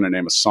we're all going to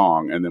name a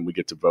song, and then we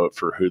get to vote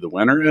for who the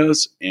winner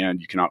is, and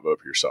you cannot vote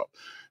for yourself.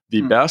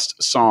 The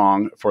best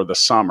song for the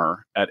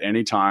summer at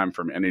any time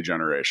from any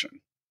generation.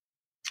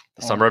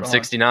 The summer of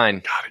 '69.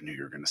 God, I knew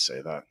you were going to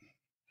say that.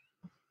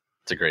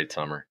 It's a great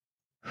summer.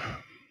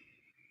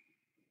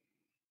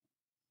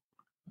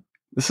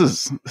 This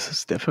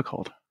is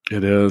difficult.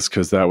 It is,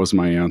 because that was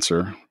my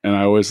answer. And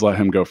I always let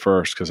him go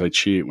first because I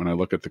cheat when I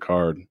look at the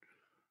card.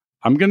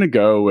 I'm going to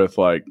go with,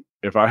 like,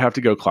 if I have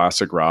to go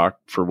classic rock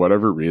for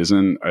whatever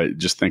reason, I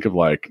just think of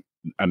like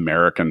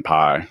American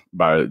Pie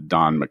by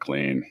Don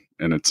McLean.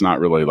 And it's not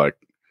really like,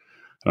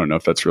 I don't know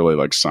if that's really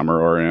like summer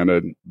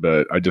oriented,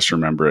 but I just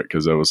remember it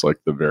because it was like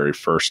the very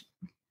first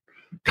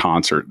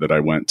concert that I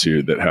went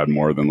to that had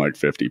more than like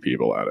 50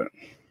 people at it.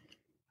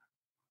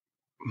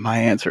 My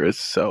answer is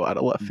so out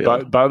of left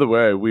field. By the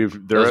way,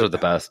 those are the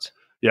best.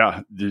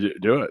 Yeah, did you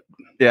do it?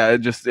 Yeah,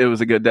 it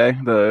was a good day.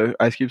 The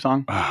Ice Cube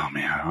song. Oh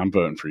man, I'm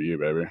voting for you,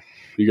 baby.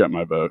 You got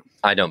my vote.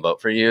 I don't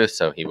vote for you,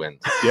 so he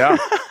wins. Yeah,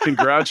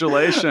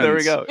 congratulations. There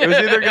we go. It was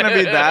either going to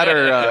be that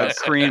or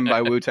Cream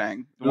by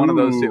Wu-Tang. One of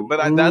those two.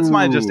 But that's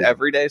my just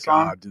everyday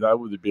song. God, that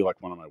would be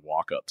like one of my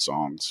walk-up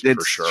songs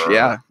for sure.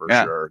 Yeah, for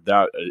sure.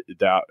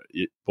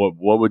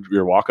 What would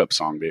your walk-up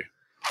song be?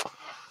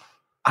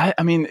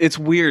 I mean, it's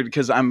weird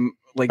because I'm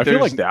like, I feel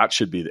like that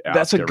should be the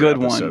that's a good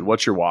one.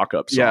 What's your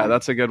walk-up song? Yeah,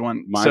 that's a good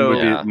one.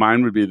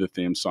 Mine would be the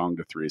theme song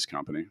to Three's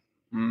Company.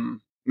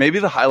 Maybe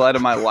the highlight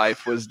of my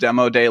life was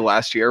demo day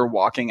last year,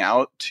 walking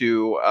out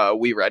to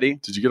We Ready.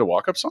 Did you get a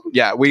walk-up song?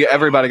 Yeah,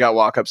 everybody got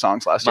walk-up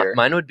songs last year.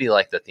 Mine would be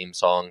like the theme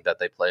song that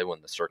they play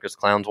when the circus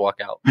clowns walk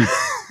out.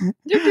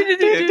 Yeah,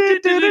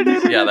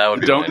 that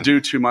would be Don't mine.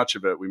 do too much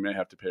of it. We may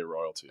have to pay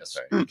royalties. That's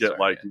right. You get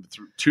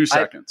 2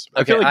 seconds.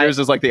 I feel like yours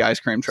is like the ice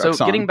cream truck So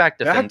song. getting back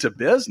to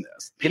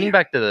business. Getting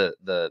back to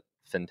the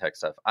FinTech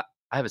stuff, I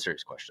have a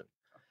serious question.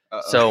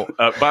 So,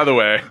 by the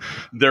way,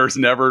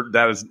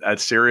 a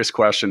serious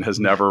question has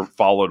never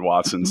followed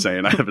Watson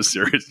saying, I have a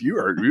serious,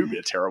 you'd be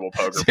a terrible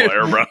poker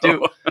player, bro.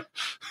 Dude,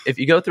 if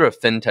you go through a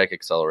FinTech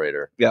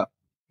accelerator, do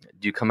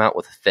you come out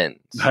with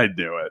fins? I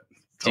knew it.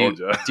 Told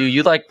you. Do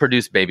you like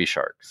produce baby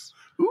sharks?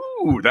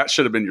 Ooh, that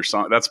should have been your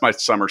song. That's my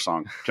summer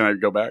song. Can I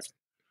go back?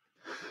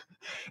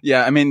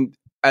 Yeah. I mean,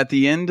 at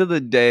the end of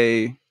the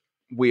day,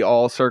 we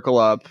all circle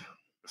up,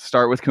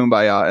 start with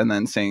Kumbaya, and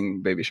then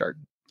sing Baby Shark.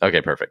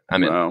 Okay, perfect.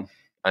 I'm in. No.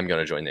 I'm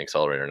going to join the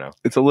accelerator now.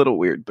 It's a little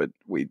weird, but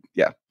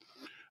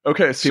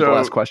Okay, people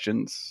ask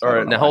questions. All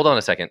right, now hold on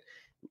a second.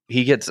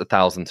 He gets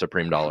 $1,000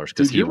 Supreme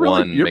because he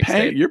won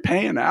mixtape. You're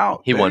paying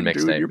out. He won dude.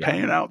 mixtape. You're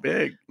paying out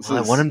big. Well,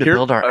 I want him to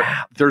build our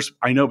app.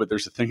 I know, but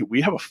there's a thing.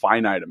 We have a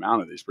finite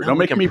amount of these. No,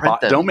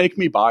 don't make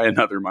me buy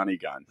another money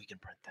gun. We can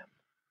print them.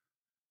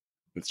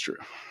 It's true.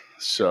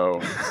 So,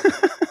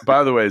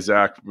 by the way,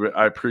 Zach,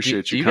 I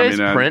appreciate you coming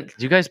in. Do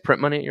you guys print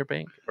money at your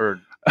bank,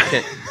 or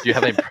do you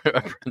have a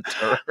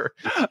printer?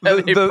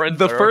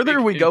 The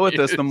further we go with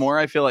this, the more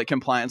I feel like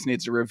compliance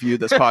needs to review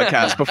this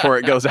podcast before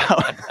it goes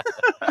out.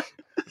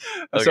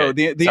 Okay. So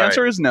the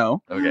answer is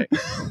no. Okay.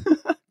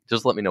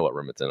 Just let me know what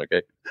room it's in,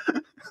 okay?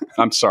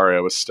 I'm sorry, I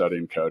was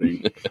studying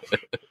coding.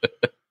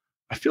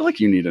 I feel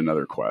like you need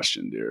another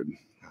question, dude.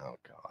 Oh,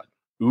 God.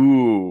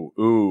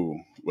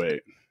 Ooh,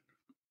 wait.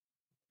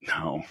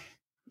 No.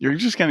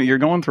 You're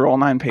going through all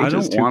 9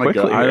 pages too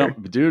quickly. I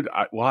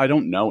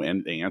don't know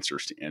the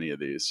answers to any of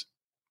these.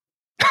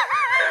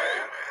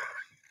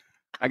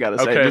 I gotta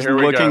say, just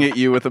looking at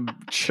you with a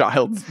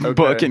child's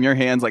book in your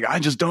hands, like, I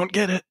just don't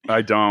get it.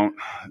 I don't.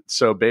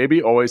 So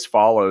baby always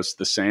follows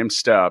the same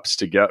steps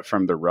to get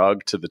from the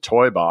rug to the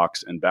toy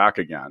box and back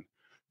again.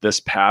 This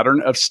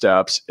pattern of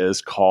steps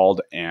is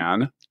called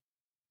an...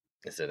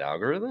 Is it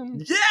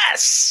algorithm?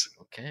 Yes!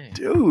 Okay.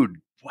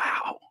 Dude,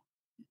 wow.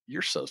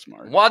 You're so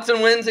smart.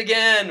 Watson wins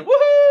again.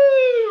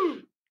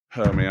 Woohoo!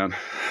 Oh, man.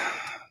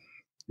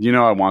 You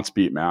know, I once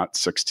beat Matt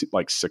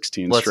 16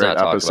 straight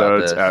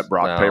episodes at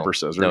rock, paper,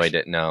 scissors. No, he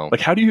didn't. No.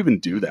 Like, how do you even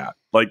do that?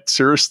 Like,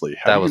 seriously.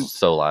 That was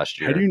so last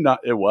year. How do you not?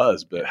 It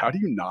was, but how do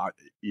you not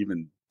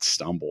even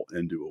stumble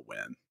into a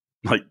win?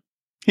 Like,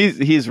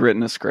 he's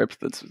written a script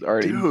that's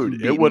already.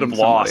 Dude, it would have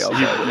lost.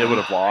 It would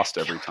have lost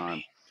every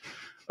time.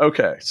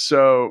 Okay,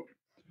 so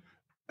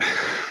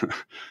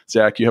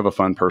Zach, you have a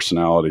fun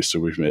personality, so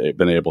we've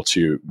been able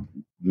to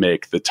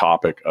make the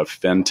topic of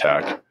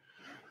fintech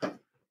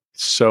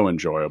so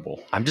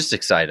enjoyable. I'm just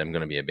excited. I'm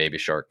going to be a baby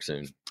shark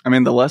soon. I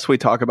mean, the less we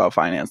talk about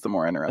finance, the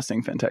more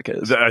interesting fintech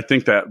is. I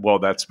think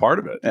that's part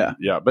of it.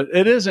 Yeah. But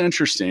it is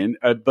interesting.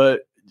 I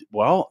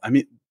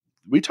mean,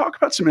 we talk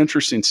about some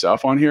interesting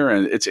stuff on here,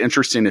 and it's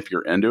interesting if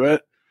you're into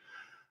it.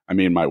 I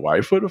mean, my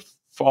wife would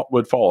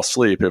fall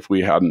asleep if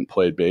we hadn't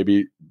played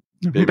Baby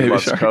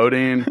Loves Shark.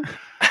 Coding,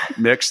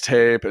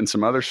 mixtape, and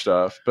some other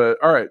stuff. But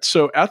all right,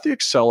 so at the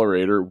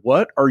accelerator,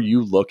 what are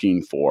you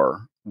looking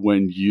for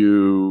when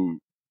you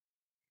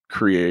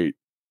create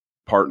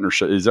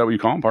partnership? Is that what you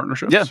call them?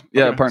 Partnerships? Yeah,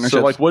 okay. Partnerships.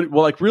 So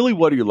what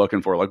are you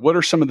looking for? Like, what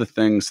are some of the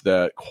things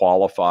that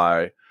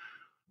qualify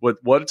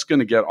what's going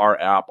to get our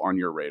app on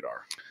your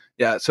radar?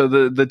 Yeah. So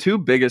the two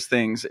biggest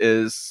things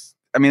is,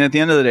 I mean, at the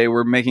end of the day,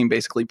 we're making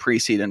basically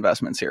pre-seed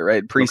investments here,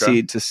 right?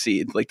 Pre-seed to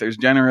seed. Like, there's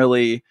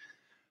generally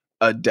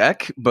a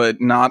deck, but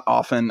not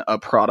often a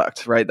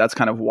product, right? That's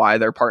kind of why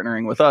they're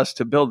partnering with us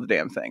to build the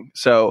damn thing.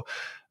 So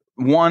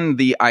one,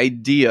 the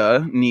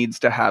idea needs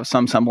to have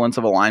some semblance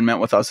of alignment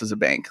with us as a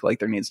bank. Like,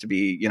 there needs to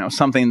be,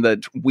 something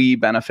that we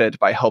benefit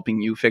by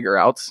helping you figure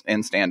out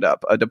and stand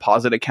up. A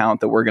deposit account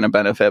that we're going to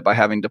benefit by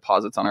having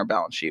deposits on our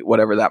balance sheet,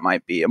 whatever that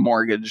might be. A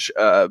mortgage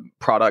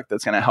product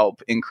that's going to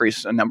help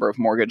increase a number of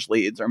mortgage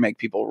leads or make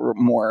people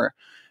more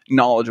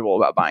knowledgeable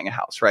about buying a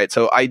house, right?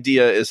 So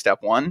idea is step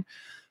one.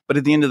 But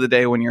at the end of the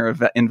day, when you're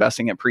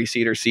investing at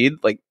pre-seed or seed,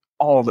 like,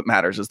 all that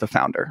matters is the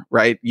founder,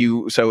 right?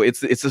 So it's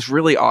this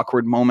really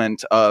awkward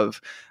moment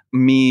of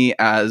me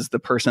as the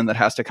person that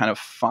has to kind of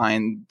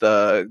find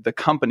the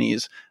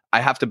companies.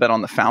 I have to bet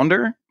on the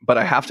founder, but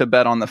I have to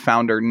bet on the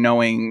founder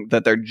knowing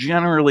that they're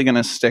generally going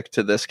to stick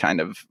to this kind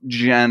of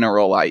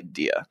general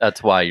idea.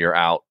 That's why you're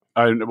out.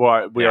 We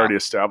already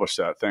established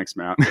that. Thanks,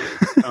 Matt.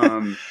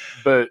 And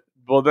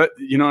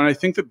I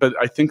think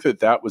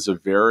that was a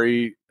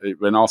very,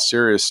 in all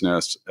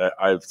seriousness,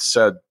 I've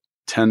said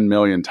 10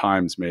 million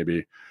times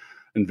maybe,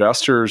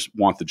 investors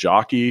want the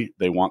jockey,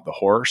 they want the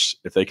horse.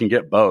 If they can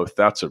get both,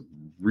 that's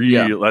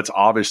that's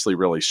obviously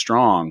really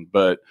strong.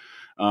 But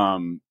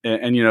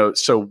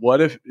so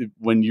what if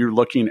when you're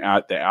looking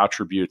at the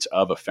attributes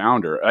of a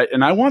founder,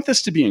 and I want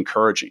this to be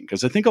encouraging,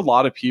 because I think a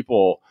lot of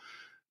people,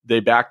 they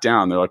back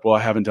down. They're like, well,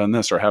 I haven't done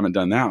this or I haven't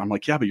done that. I'm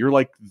like, yeah, but you're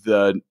like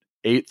the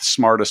 8th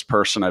smartest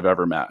person I've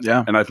ever met.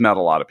 Yeah. And I've met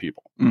a lot of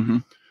people. Mm-hmm.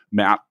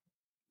 Matt,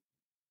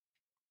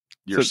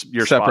 your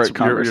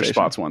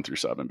spots 1 through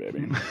 7,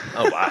 baby.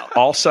 Oh, wow.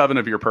 All 7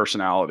 of your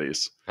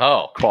personalities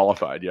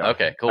qualified. Yeah.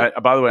 Okay, cool.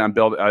 By the way,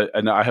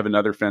 I have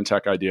another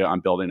fintech idea.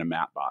 I'm building a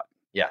Matt bot.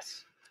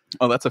 Yes.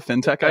 Oh, that's a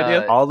fintech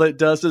idea? All it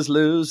does is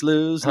lose.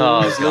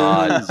 Oh,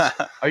 God.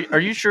 Are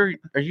you sure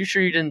you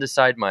didn't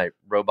decide my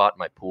robot,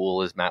 my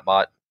pool is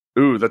Mattbot?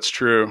 Ooh, that's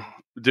true.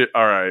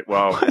 All right.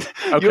 Well,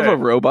 okay. You have a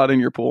robot in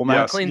your pool, Matt?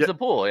 Yes. Cleans the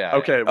pool. Yeah.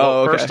 Okay.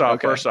 Well, okay.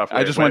 First off,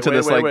 I just went to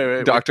this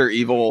Dr.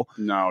 Evil.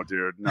 No,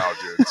 dude.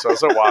 So I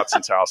was at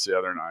Watson's house the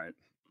other night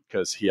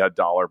because he had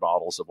dollar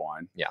bottles of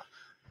wine. Yeah.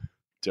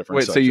 Different.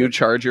 Wait, subject. so you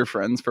charge your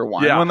friends for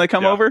wine when they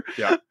come over?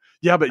 Yeah.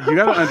 Yeah, but you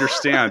got to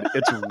understand,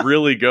 it's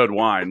really good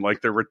wine.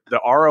 Like, the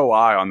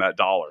ROI on that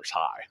dollar's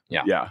high.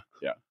 Yeah. Yeah.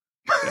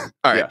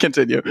 All right,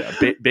 continue.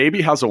 Yeah.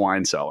 Baby has a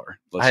wine cellar.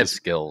 I have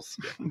skills.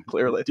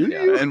 Clearly. Do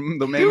you? And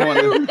the main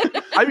one.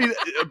 I mean,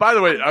 by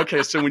the way,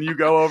 okay, so when you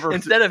go over...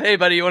 Instead of, hey,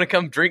 buddy, you want to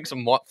come drink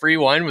some free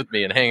wine with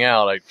me and hang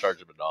out, I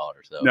charge him $1.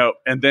 So. No,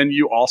 and then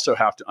you also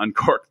have to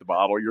uncork the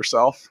bottle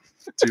yourself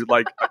to,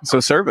 like... So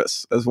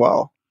service as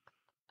well.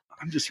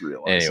 I'm just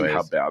realizing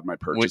how bad my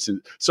purchase is.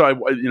 So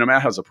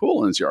Matt has a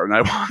pool in his yard, and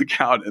I walk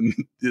out, and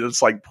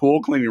it's like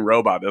pool cleaning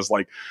robot is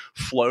like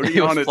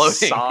floating on its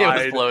side.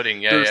 It was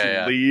floating. Yeah,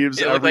 There's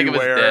leaves everywhere. Like it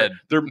was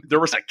dead. There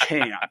was a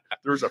can.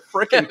 There was a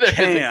freaking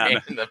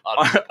can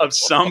of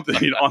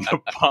something on the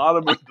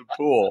bottom of the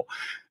pool.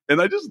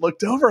 And I just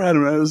looked over at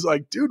him and I was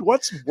like, dude,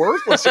 what's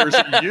worthless here? Is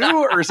it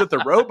you or is it the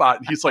robot?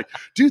 And he's like,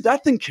 dude,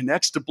 that thing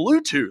connects to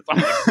Bluetooth. I'm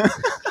like,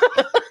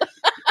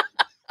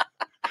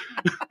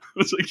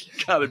 it's like, you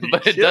gotta be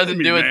but it kidding doesn't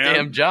me, do its man.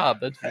 damn job.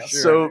 That's for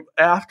sure. So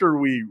after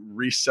we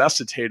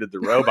resuscitated the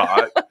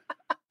robot,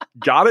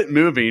 got it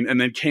moving, and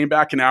then came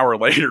back an hour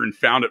later and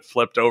found it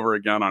flipped over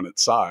again on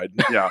its side.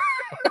 Yeah.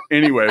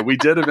 Anyway, we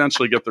did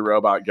eventually get the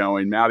robot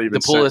going. Matt even The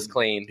pool is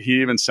clean.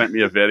 He even sent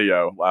me a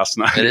video last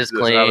night. It is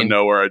clean. Out of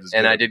nowhere.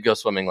 I did go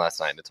swimming last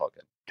night. It's all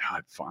good.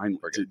 God, fine.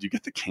 Did you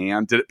get the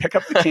can? Did it pick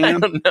up the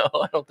can? No,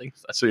 I don't think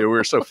so. So yeah, we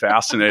were so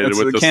fascinated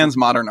with the this. can's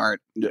modern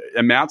art.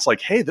 And Matt's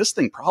like, hey, this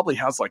thing probably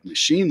has like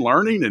machine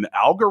learning and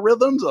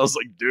algorithms. I was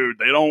like, dude,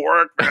 they don't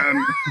work,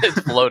 man.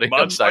 It's floating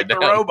Much upside like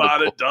the down.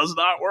 robot, it does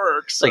not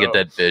work. It's like a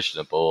dead fish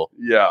in a pool.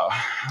 Yeah.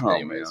 Oh,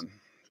 Anyways. man.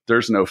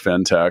 There's no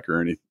FinTech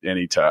or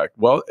any tech.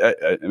 Well,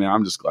 I mean,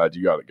 I'm just glad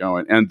you got it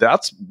going. And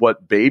that's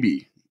what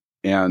Baby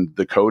and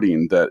the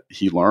coding that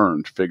he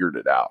learned figured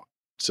it out.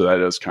 So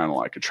that is kind of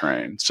like a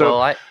train. So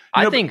well,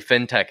 I think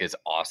FinTech is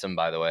awesome,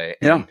 by the way.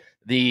 Yeah.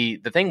 The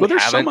thing we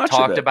haven't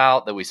talked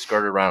about that we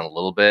skirted around a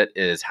little bit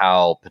is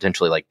how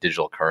potentially like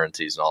digital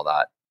currencies and all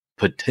that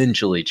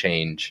potentially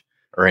change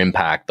or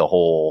impact the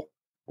whole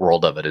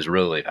world of it is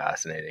really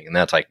fascinating. And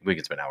that's like, we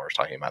could spend hours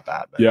talking about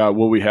that. But. Yeah,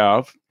 well, we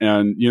have.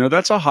 And,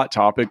 that's a hot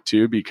topic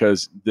too,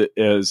 because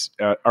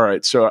all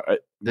right. So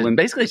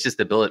basically it's just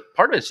the ability,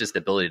 part of it's just the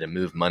ability to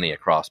move money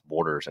across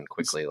borders and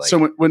quickly. Like,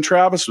 so when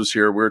Travis was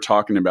here, we were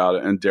talking about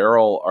it, and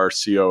Daryl, our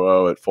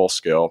COO at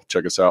Fullscale,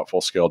 check us out,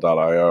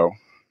 fullscale.io.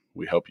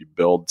 We help you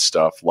build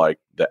stuff like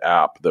the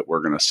app that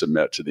we're going to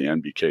submit to the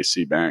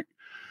NBKC bank.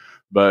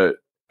 But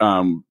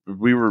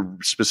we were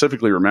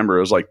specifically remember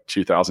it was like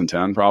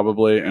 2010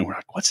 probably, and we're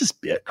like, what's this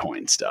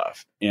Bitcoin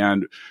stuff?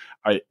 And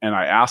I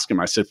asked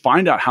him, I said,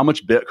 find out how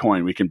much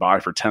Bitcoin we can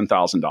buy for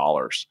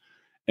 $10,000.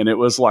 And it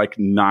was like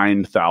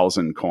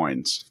 9,000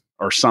 coins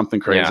or something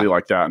crazy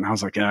like that. And I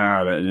was like,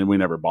 and we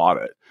never bought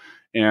it.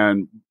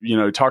 And,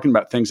 talking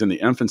about things in the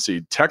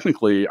infancy,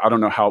 technically, I don't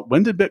know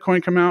when did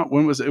Bitcoin come out?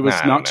 When was it? It was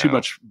not too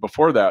much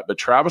before that, but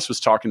Travis was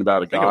talking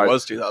about a guy. I think it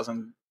was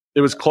 2000. It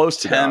was close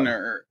to 10 that.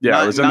 or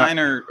it was 9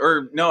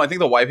 or no, I think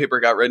the white paper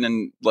got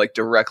written like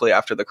directly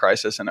after the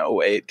crisis in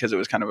 2008 because it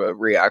was kind of a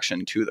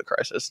reaction to the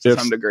crisis to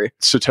some degree.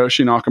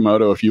 Satoshi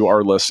Nakamoto, if you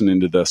are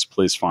listening to this,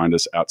 please find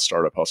us at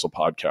Startup Hustle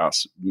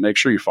Podcast. Make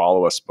sure you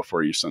follow us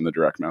before you send the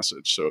direct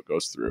message so it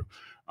goes through.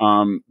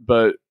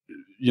 But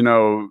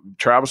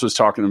Travis was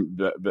talking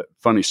about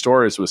funny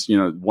stories was,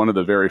 one of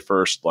the very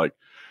first like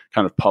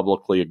kind of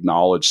publicly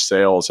acknowledged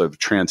sales of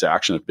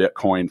transaction of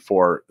Bitcoin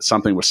for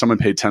something where someone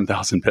paid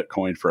 10,000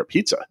 Bitcoin for a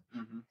pizza.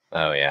 Mm-hmm.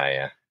 Oh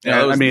yeah.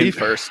 Yeah, I mean, the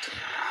first.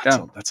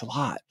 That's a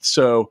lot.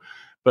 So,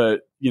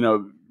 but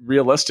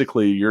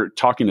realistically, you're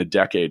talking a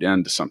decade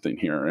into something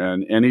here.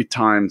 And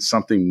anytime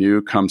something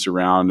new comes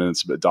around and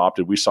it's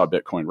adopted, we saw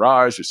Bitcoin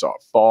rise, we saw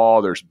it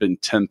fall. There's been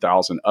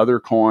 10,000 other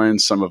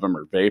coins. Some of them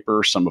are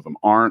vapor, some of them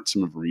aren't,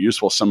 some of them are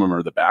useful, some of them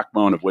are the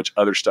backbone of which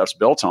other stuff's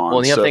built on. Well,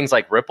 and you have things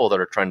like Ripple that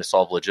are trying to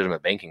solve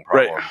legitimate banking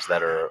problems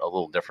that are a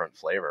little different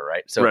flavor,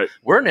 right? So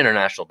we're an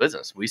international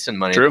business. We send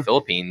money to the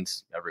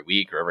Philippines every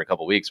week or every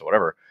couple of weeks or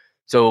whatever.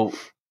 So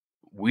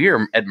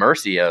we're at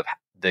mercy of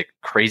the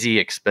crazy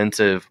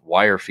expensive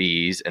wire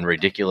fees and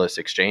ridiculous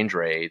exchange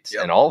rates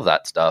and all of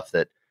that stuff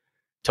that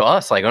to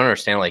us, like, I don't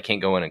understand, like,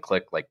 can't go in and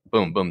click, like,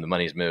 boom, boom, the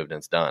money's moved and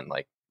it's done.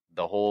 Like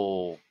the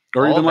whole,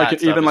 or even like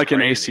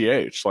an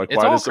ACH, like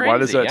why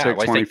does that take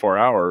 24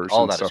 hours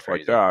and stuff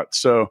like that?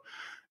 So,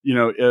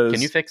 can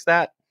you fix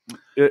that?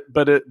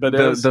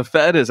 The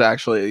Fed is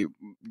actually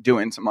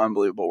doing some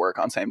unbelievable work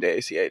on same day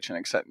ACH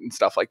and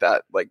stuff like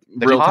that, like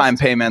real time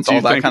payments,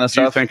 all that kind of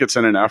stuff. Do you think it's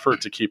in an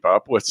effort to keep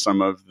up with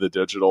some of the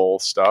digital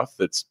stuff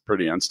that's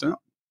pretty instant?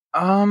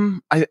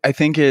 I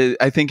think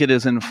it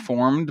is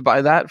informed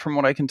by that from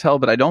what I can tell,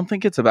 but I don't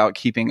think it's about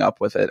keeping up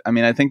with it. I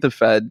mean, I think the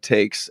Fed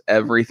takes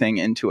everything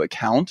into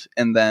account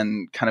and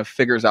then kind of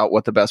figures out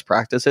what the best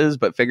practice is,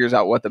 but figures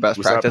out what the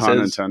best practice is. Was that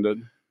pun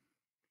intended?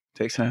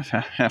 Takes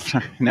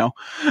after no.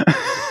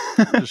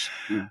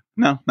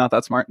 No, not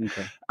that smart.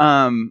 Okay.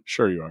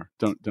 Sure you are.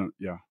 Don't.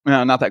 Yeah.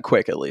 No, not that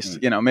quick. At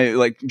least maybe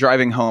like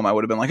driving home, I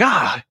would have been like,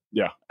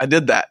 yeah, I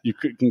did that. You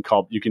can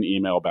call. You can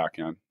email back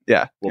in.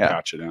 Yeah, we'll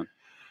patch it in.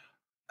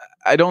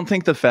 I don't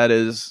think the Fed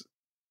is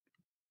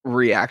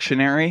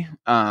reactionary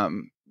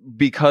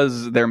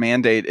because their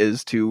mandate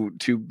is to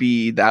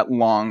be that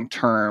long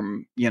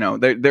term.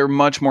 They're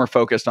much more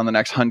focused on the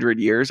next 100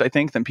 years, I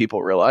think, than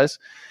people realize,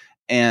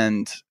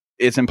 and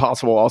it's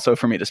impossible also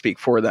for me to speak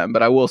for them,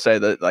 but I will say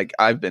that like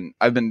I've been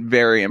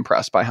very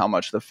impressed by how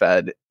much the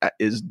Fed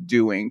is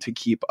doing to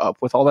keep up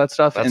with all that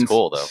stuff. That's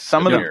cool though.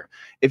 Some of them,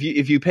 if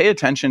you pay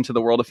attention to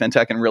the world of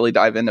fintech and really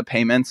dive into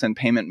payments and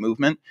payment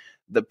movement,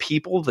 the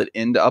people that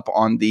end up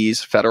on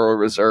these Federal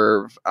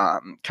Reserve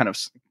kind of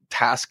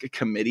task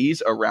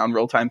committees around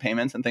real-time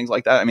payments and things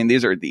like that, I mean,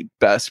 these are the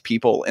best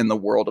people in the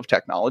world of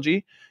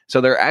technology. So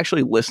they're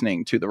actually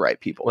listening to the right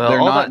people. Well, they're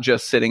not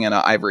just sitting in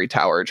an ivory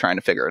tower trying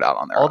to figure it out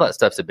on their own. All that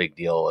stuff's a big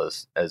deal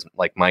as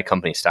like my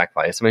company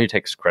StackFi. Somebody who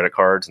takes credit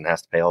cards and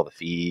has to pay all the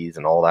fees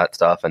and all that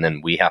stuff. And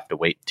then we have to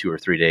wait 2 or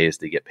 3 days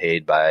to get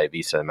paid by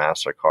Visa and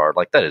MasterCard.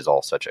 Like that is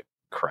all such a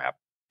crap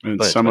And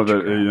But some of it's it,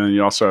 much- and then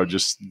you also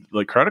just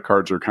like credit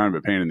cards are kind of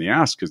a pain in the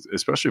ass because,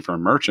 especially for a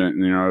merchant,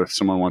 and if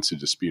someone wants to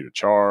dispute a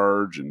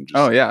charge and just,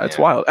 Oh yeah, it's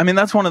Yeah. wild. I mean,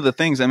 that's one of the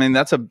things. I mean,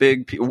 that's a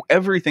big.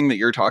 Everything that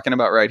you're talking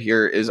about right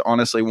here is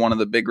honestly one of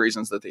the big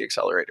reasons that the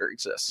accelerator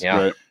exists.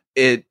 Yeah. right?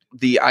 It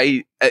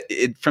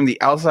from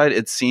the outside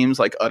it seems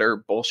like utter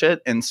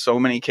bullshit in so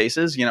many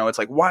cases. It's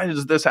like, why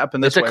does this happen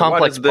this It's a way?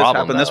 complex Why does this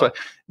problem, happen this though. way?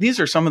 These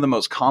are some of the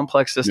most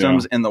complex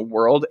systems in the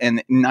world,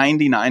 and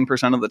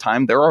 99% of the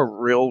time there are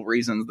real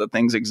reasons that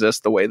things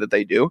exist the way that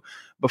they do.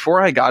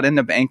 Before I got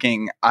into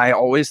banking, I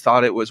always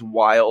thought it was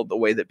wild the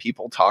way that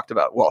people talked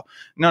about, well,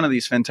 none of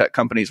these fintech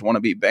companies want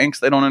to be banks.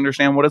 They don't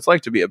understand what it's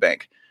like to be a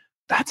bank.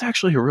 That's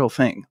actually a real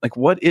thing. Like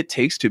what it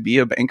takes to be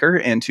a banker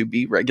and to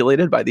be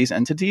regulated by these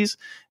entities,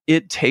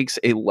 it takes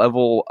a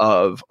level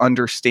of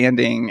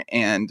understanding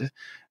and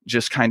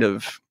just kind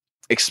of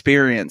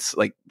experience,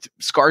 like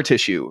scar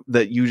tissue,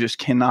 that you just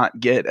cannot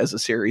get as a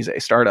Series A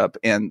startup.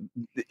 And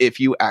if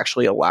you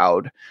actually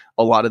allowed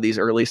a lot of these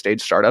early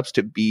stage startups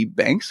to be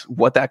banks,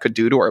 what that could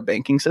do to our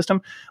banking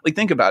system. Like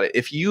think about it.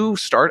 If you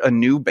start a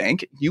new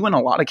bank, you in a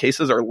lot of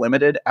cases are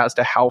limited as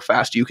to how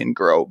fast you can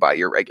grow by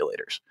your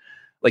regulators.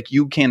 Like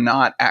you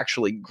cannot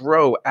actually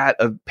grow at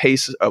a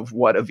pace of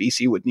what a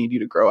VC would need you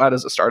to grow at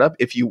as a startup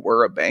if you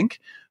were a bank,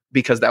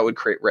 because that would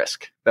create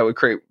risk. That would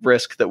create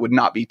risk that would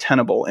not be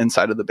tenable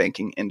inside of the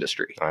banking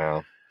industry.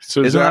 Wow.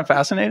 So Isn't that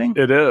fascinating?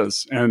 It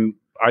is. And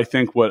I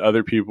think what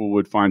other people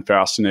would find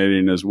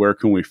fascinating is where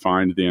can we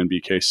find the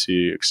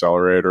NBKC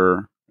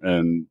accelerator?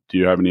 And do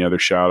you have any other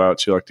shout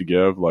outs you like to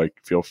give? Like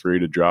feel free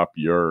to drop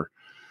your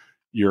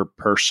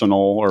personal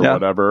or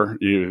whatever.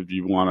 If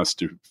you want us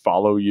to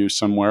follow you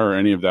somewhere or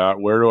any of that,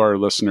 where do our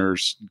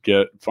listeners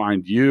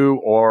find you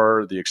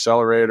or the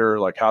accelerator?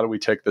 Like, how do we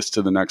take this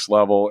to the next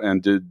level?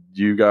 And did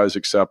you guys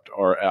accept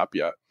our app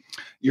yet?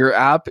 Your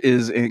app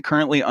is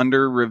currently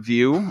under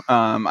review.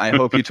 I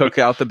hope you took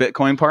out the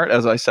Bitcoin part,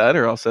 as I said,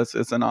 or else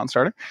it's a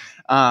non-starter.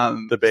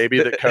 The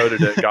baby that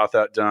coded it got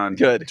that done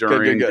Good.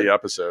 the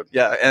episode.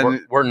 Yeah, and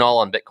We're null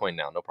on Bitcoin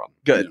now. No problem.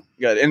 good.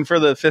 And for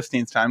the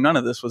 15th time, none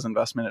of this was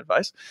investment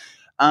advice.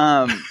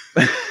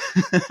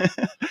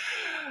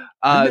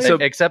 So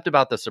Except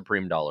about the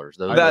Supreme dollars.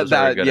 Those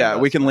are good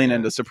we can investments. lean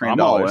into Supreme I'm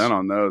dollars. all in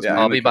on those. Yeah.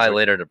 mainly I'll be by 'cause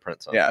later to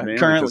print some. Yeah, Mainly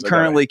because I got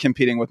currently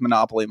competing with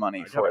Monopoly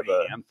money I for got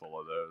the. a handful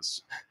of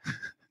those.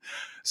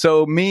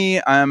 So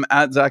me, I'm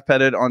at Zach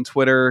Pettit on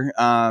Twitter.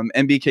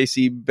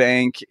 MBKC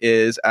Bank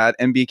is at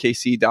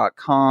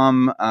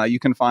mbkc.com. You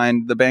can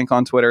find the bank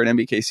on Twitter at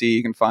MBKC.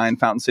 You can find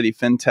Fountain City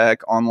FinTech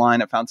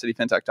online at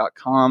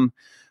fountancityfintech.com.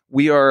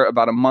 We are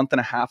about a month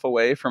and a half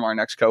away from our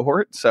next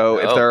cohort. So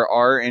if there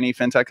are any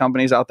fintech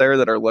companies out there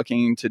that are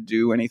looking to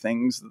do any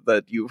things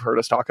that you've heard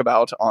us talk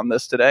about on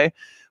this today,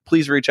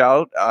 please reach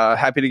out.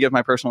 Happy to give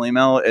my personal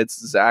email. It's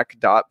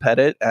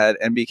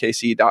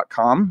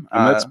zach.pettit@mbkc.com.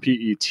 And that's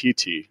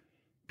PETT.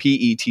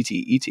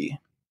 PETTET.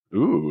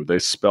 Ooh, they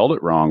spelled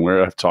it wrong.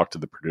 Where I've talked to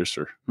the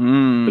producer.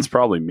 It's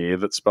probably me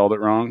that spelled it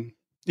wrong.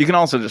 You can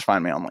also just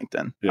find me on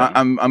LinkedIn. Yeah.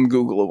 I'm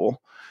Googleable.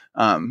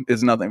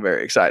 It's nothing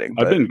very exciting.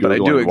 I've been but I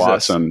do Googling exist.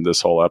 Watson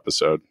this whole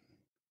episode.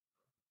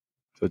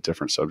 It's a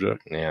different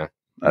subject. Yeah.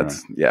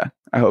 That's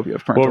I hope you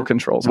have parental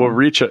controls. We'll on.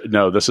 reach it.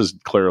 No, this is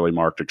clearly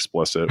marked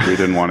explicit. We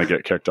didn't want to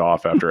get kicked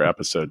off after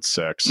episode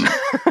 6.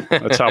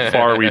 That's how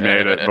far we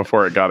made it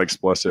before it got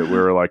explicit. We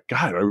were like,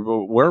 God,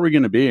 where are we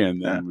going to be?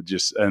 And then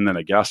and then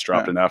a guest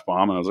dropped an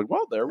F-bomb, and I was like,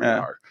 well, there we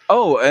are.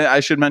 Oh,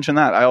 I should mention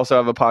that I also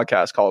have a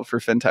podcast called For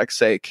FinTech's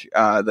Sake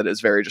that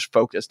is very just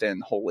focused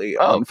in wholly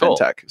on cool.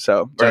 fintech.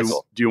 So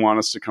Do you want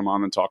us to come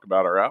on and talk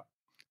about our app?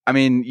 I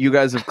mean, you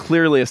guys have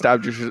clearly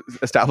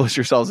established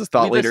yourselves as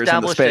thought We've leaders in the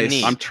established a space.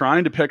 need. I'm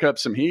trying to pick up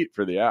some heat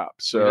for the app.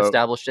 So We've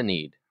established a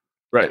need.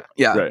 right.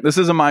 Yeah, right. this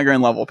is a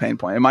migraine level pain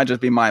point. It might just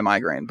be my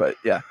migraine, but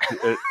yeah.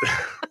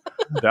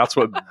 That's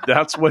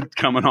what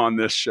coming on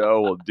this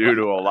show will do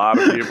to a lot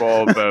of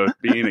people, both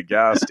being a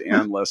guest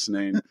and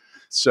listening.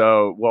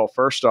 So, well,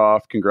 first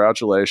off,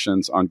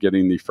 congratulations on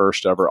getting the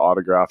first ever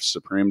autographed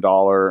Supreme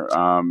dollar.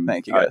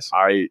 Thank you, guys.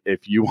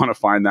 If you want to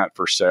find that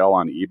for sale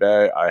on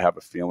eBay, I have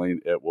a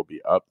feeling it will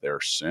be up there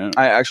soon.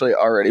 I actually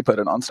already put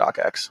it on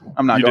StockX.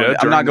 I'm not You going. did?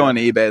 I'm not going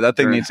to eBay. That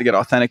thing During- needs to get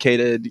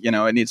authenticated.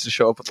 It needs to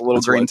show up with a little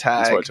green tag.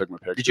 That's why I took my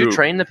picture. Did you Ooh.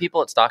 train the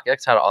people at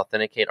StockX how to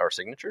authenticate our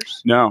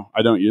signatures? No,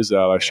 I don't use that.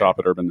 I shop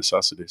at Urban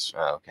Necessities.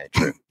 Oh, okay,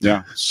 true.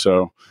 Yeah.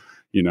 So,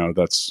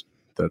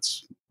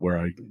 that's where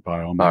I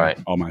buy all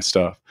my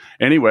stuff.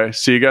 Anyway,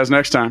 see you guys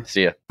next time.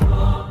 See ya.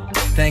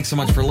 Thanks so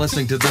much for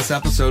listening to this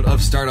episode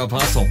of Startup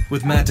Hustle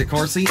with Matt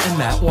DeCourcy and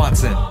Matt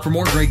Watson. For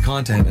more great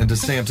content and to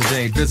stay up to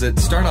date, visit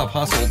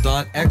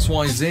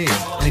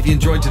startuphustle.xyz. And if you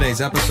enjoyed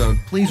today's episode,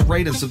 please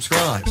rate and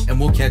subscribe, and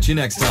we'll catch you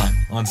next time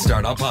on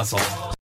Startup Hustle.